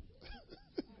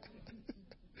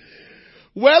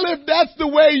 Well, if that's the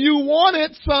way you want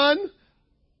it, son,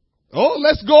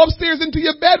 let's go upstairs into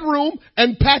your bedroom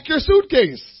and pack your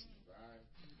suitcase.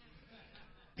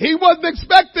 He wasn't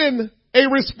expecting a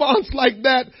response like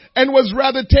that and was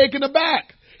rather taken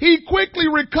aback. He quickly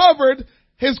recovered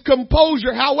his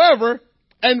composure, however,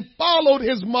 and followed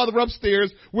his mother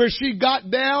upstairs, where she got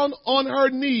down on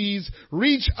her knees,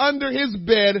 reached under his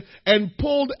bed, and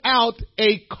pulled out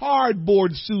a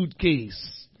cardboard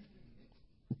suitcase.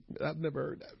 I've never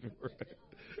heard that before.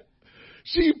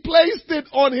 She placed it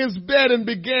on his bed and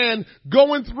began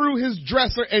going through his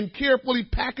dresser and carefully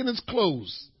packing his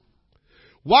clothes.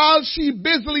 While she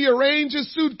busily arranged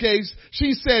his suitcase,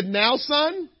 she said, now,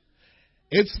 son,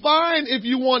 it's fine if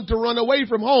you want to run away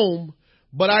from home,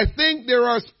 but I think there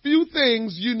are a few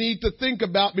things you need to think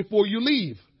about before you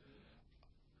leave.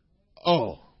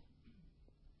 Oh,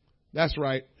 that's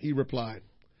right, he replied.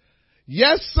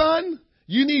 Yes, son,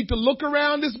 you need to look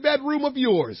around this bedroom of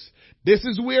yours. This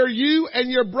is where you and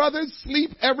your brothers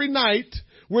sleep every night,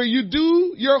 where you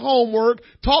do your homework,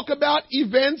 talk about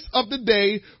events of the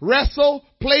day, wrestle,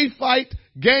 play fight,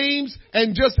 games,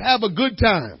 and just have a good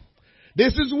time.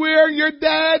 This is where your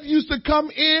dad used to come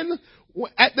in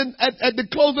at the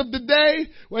close of the day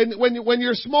when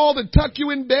you're small to tuck you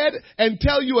in bed and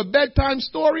tell you a bedtime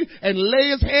story and lay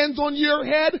his hands on your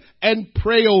head and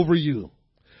pray over you.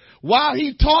 While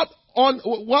the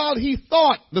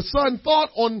son thought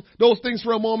on those things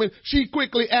for a moment, she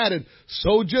quickly added,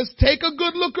 so just take a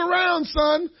good look around,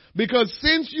 son, because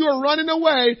since you are running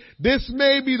away, this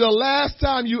may be the last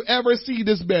time you ever see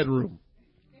this bedroom.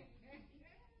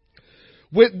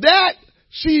 With that,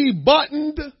 she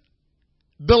buttoned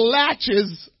the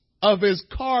latches of his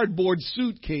cardboard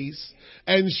suitcase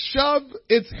and shoved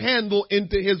its handle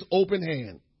into his open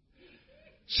hand.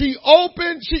 She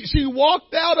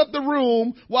walked out of the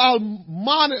room while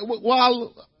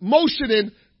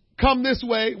motioning, come this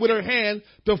way with her hand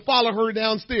to follow her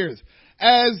downstairs.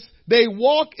 As they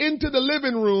walk into the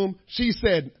living room, she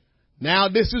said, now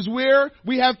this is where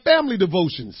we have family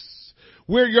devotions,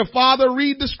 where your father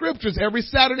read the scriptures every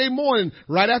Saturday morning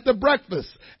right after breakfast,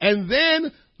 and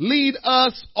then lead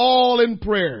us all in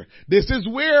prayer. This is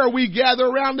where we gather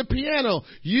around the piano,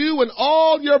 you and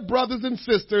all your brothers and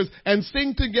sisters, and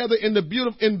sing together in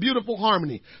beautiful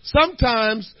harmony.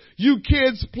 Sometimes you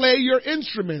kids play your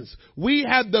instruments. We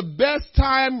have the best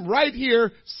time right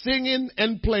here singing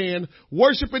and playing,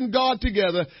 worshiping God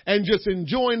together, and just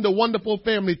enjoying the wonderful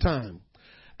family time.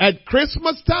 At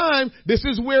Christmas time, this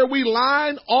is where we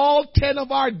line all 10 of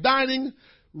our dining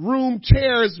room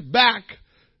chairs back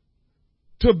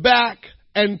to back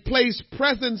and place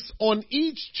presents on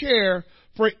each chair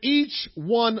for each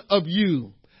one of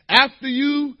you. After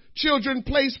you children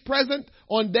place present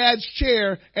on Dad's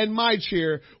chair and my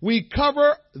chair, we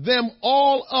cover them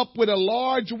all up with a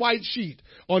large white sheet.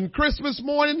 On Christmas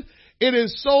morning, it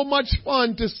is so much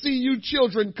fun to see you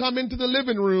children come into the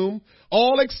living room,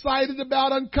 all excited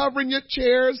about uncovering your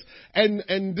chairs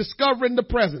and discovering the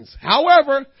presents.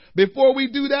 However, before we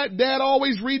do that, Dad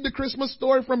always read the Christmas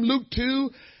story from Luke 2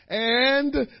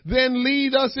 and then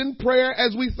lead us in prayer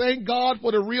as we thank God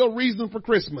for the real reason for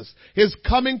Christmas, His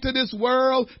coming to this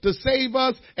world to save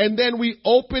us, and then we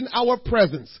open our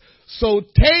presents. So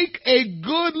take a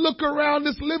good look around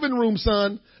this living room,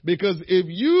 son, because if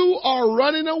you are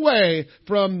running away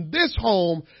from this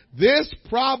home, this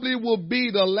probably will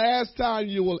be the last time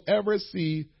you will ever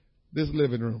see this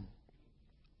living room.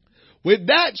 With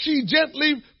that, she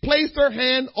gently placed her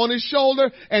hand on his shoulder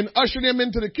and ushered him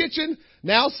into the kitchen.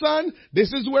 Now, son,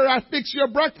 this is where I fix your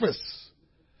breakfast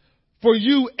for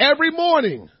you every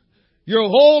morning. Your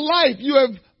whole life you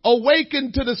have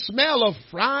awakened to the smell of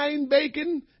frying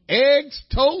bacon, eggs,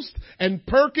 toast, and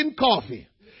perking coffee.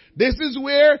 This is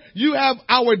where you have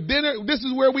our dinner. This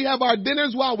is where we have our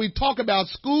dinners while we talk about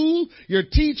school, your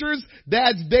teachers,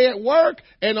 Dad's day at work,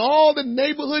 and all the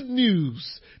neighborhood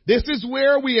news. This is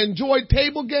where we enjoy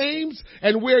table games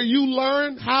and where you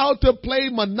learn how to play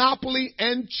Monopoly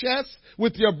and chess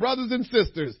with your brothers and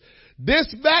sisters.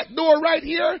 This back door right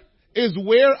here is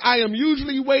where I am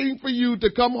usually waiting for you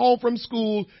to come home from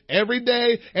school every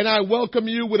day, and I welcome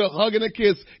you with a hug and a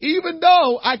kiss, even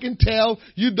though I can tell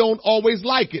you don't always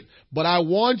like it. But I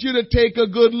want you to take a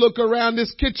good look around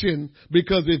this kitchen,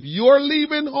 because if you're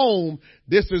leaving home,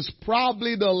 this is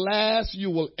probably the last you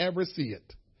will ever see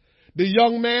it. The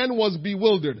young man was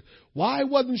bewildered. Why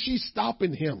wasn't she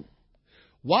stopping him?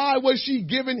 Why was she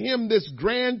giving him this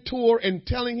grand tour and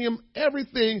telling him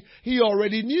everything he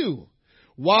already knew?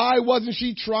 Why wasn't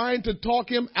she trying to talk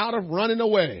him out of running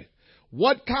away?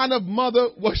 What kind of mother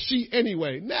was she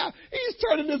anyway? Now, he's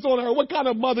turning this on her. What kind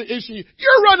of mother is she?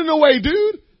 You're running away,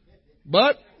 dude.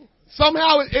 But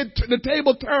somehow the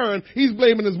table turned. He's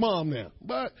blaming his mom now.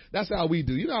 But that's how we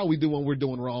do. You know how we do when we're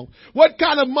doing wrong. What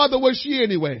kind of mother was she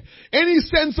anyway? Any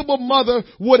sensible mother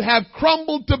would have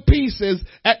crumbled to pieces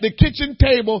at the kitchen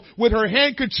table with her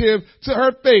handkerchief to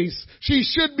her face. She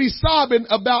should be sobbing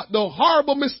about the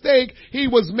horrible mistake he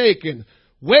was making,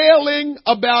 wailing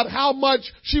about how much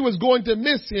she was going to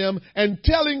miss him, and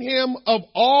telling him of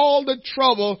all the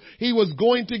trouble he was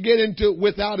going to get into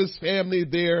without his family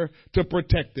there to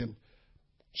protect him.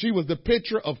 She was the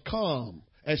picture of calm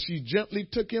as she gently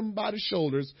took him by the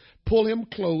shoulders, pulled him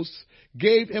close,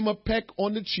 gave him a peck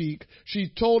on the cheek. She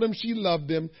told him she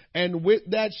loved him, and with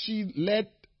that she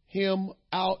let him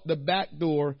out the back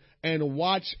door and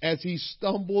watched as he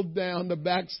stumbled down the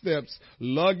back steps,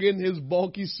 lugging his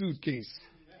bulky suitcase.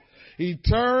 He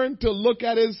turned to look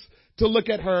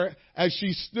at her as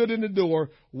she stood in the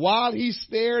door. While he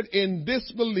stared in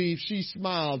disbelief, she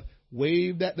smiled,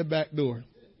 waved at the back door.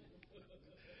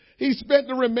 He spent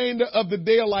the remainder of the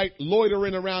daylight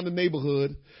loitering around the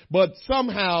neighborhood, but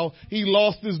somehow he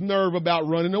lost his nerve about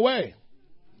running away.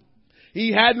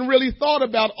 He hadn't really thought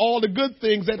about all the good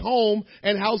things at home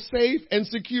and how safe and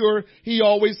secure he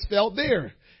always felt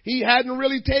there. He hadn't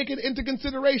really taken into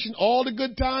consideration all the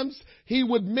good times he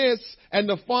would miss and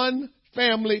the fun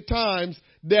family times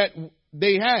that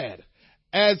they had.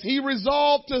 As he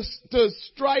resolved to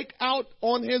strike out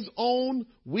on his own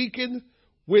weekend,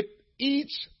 with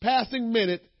each passing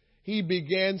minute, he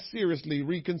began seriously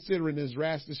reconsidering his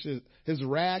rash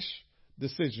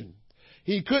decision.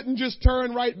 He couldn't just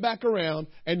turn right back around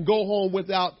and go home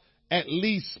without at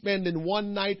least spending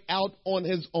one night out on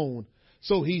his own.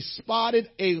 So he spotted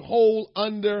a hole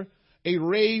under a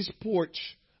raised porch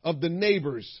of the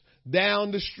neighbors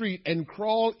down the street and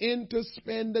crawled in to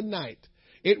spend the night.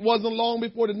 It wasn't long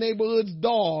before the neighborhood's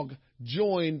dog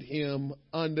joined him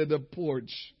under the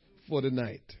porch for the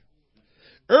night.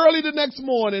 Early the next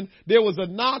morning, there was a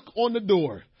knock on the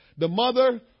door. The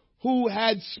mother, who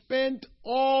had spent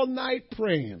all night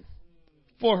praying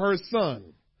for her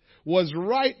son, was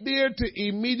right there to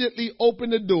immediately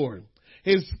open the door.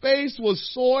 His face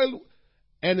was soiled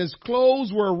and his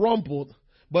clothes were rumpled,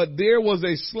 but there was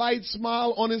a slight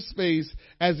smile on his face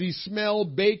as he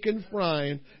smelled bacon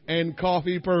frying and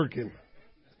coffee perking.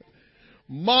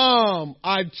 Mom,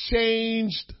 I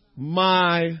changed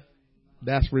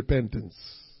that's repentance.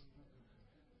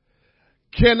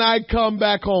 Can I come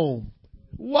back home?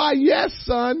 Why, yes,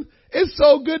 son. It's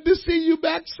so good to see you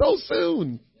back so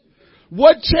soon.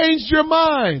 What changed your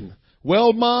mind?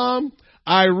 Well, Mom,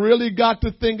 I really got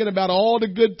to thinking about all the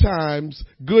good times,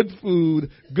 good food,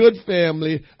 good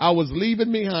family I was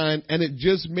leaving behind, and it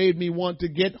just made me want to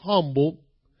get humble,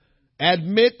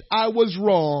 admit I was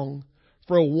wrong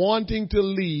for wanting to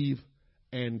leave,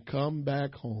 and come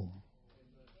back home.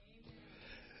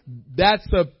 That's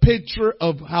a picture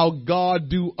of how God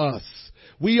do us.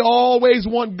 We always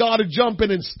want God to jump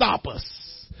in and stop us.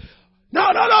 No,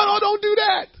 don't do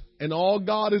that. And all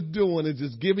God is doing is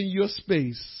just giving you a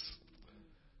space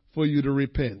for you to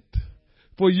repent,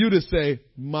 for you to say,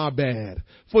 my bad,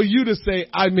 for you to say,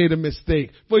 I made a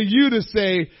mistake, for you to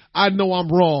say, I know I'm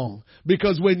wrong.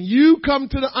 Because when you come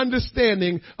to the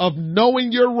understanding of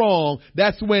knowing you're wrong,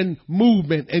 that's when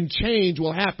movement and change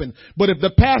will happen. But if the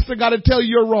pastor got to tell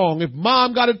you you're wrong, if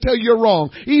mom got to tell you you're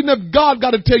wrong, even if God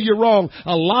got to tell you you're wrong,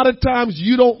 a lot of times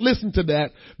you don't listen to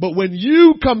that. But when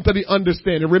you come to the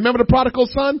understanding, remember the prodigal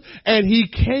son? And he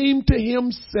came to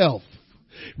himself.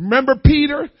 Remember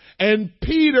Peter? And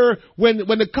Peter, when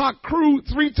the cock crew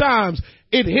 3 times,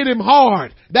 it hit him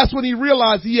hard. That's when he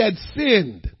realized he had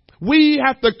sinned. We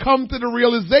have to come to the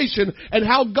realization, and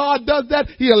how God does that,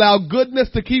 He allowed goodness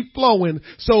to keep flowing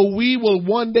so we will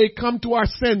one day come to our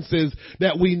senses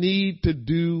that we need to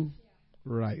do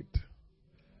right.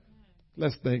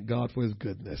 Let's thank God for His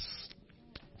goodness.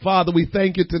 Father, we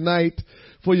thank you tonight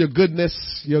for your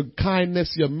goodness, your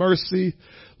kindness, your mercy.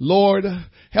 Lord,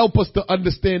 help us to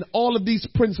understand all of these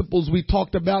principles we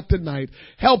talked about tonight.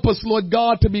 Help us, Lord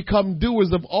God, to become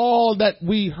doers of all that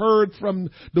we heard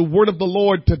from the word of the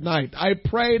Lord tonight. I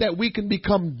pray that we can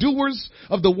become doers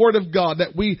of the word of God,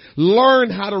 that we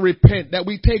learn how to repent, that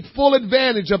we take full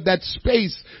advantage of that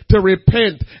space to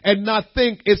repent and not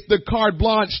think it's the carte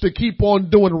blanche to keep on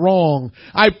doing wrong.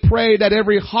 I pray that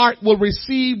every heart will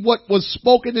receive what was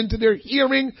spoken into their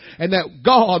hearing, and that,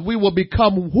 God, we will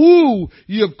become who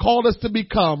you have called us to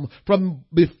become from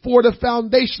before the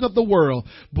foundation of the world.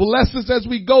 Bless us as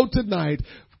we go tonight.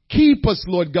 Keep us,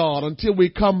 Lord God, until we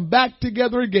come back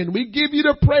together again. We give you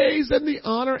the praise and the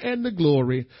honor and the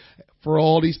glory for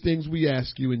all these things we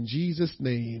ask you in Jesus'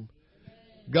 name.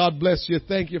 God bless you.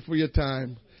 Thank you for your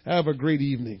time. Have a great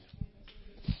evening.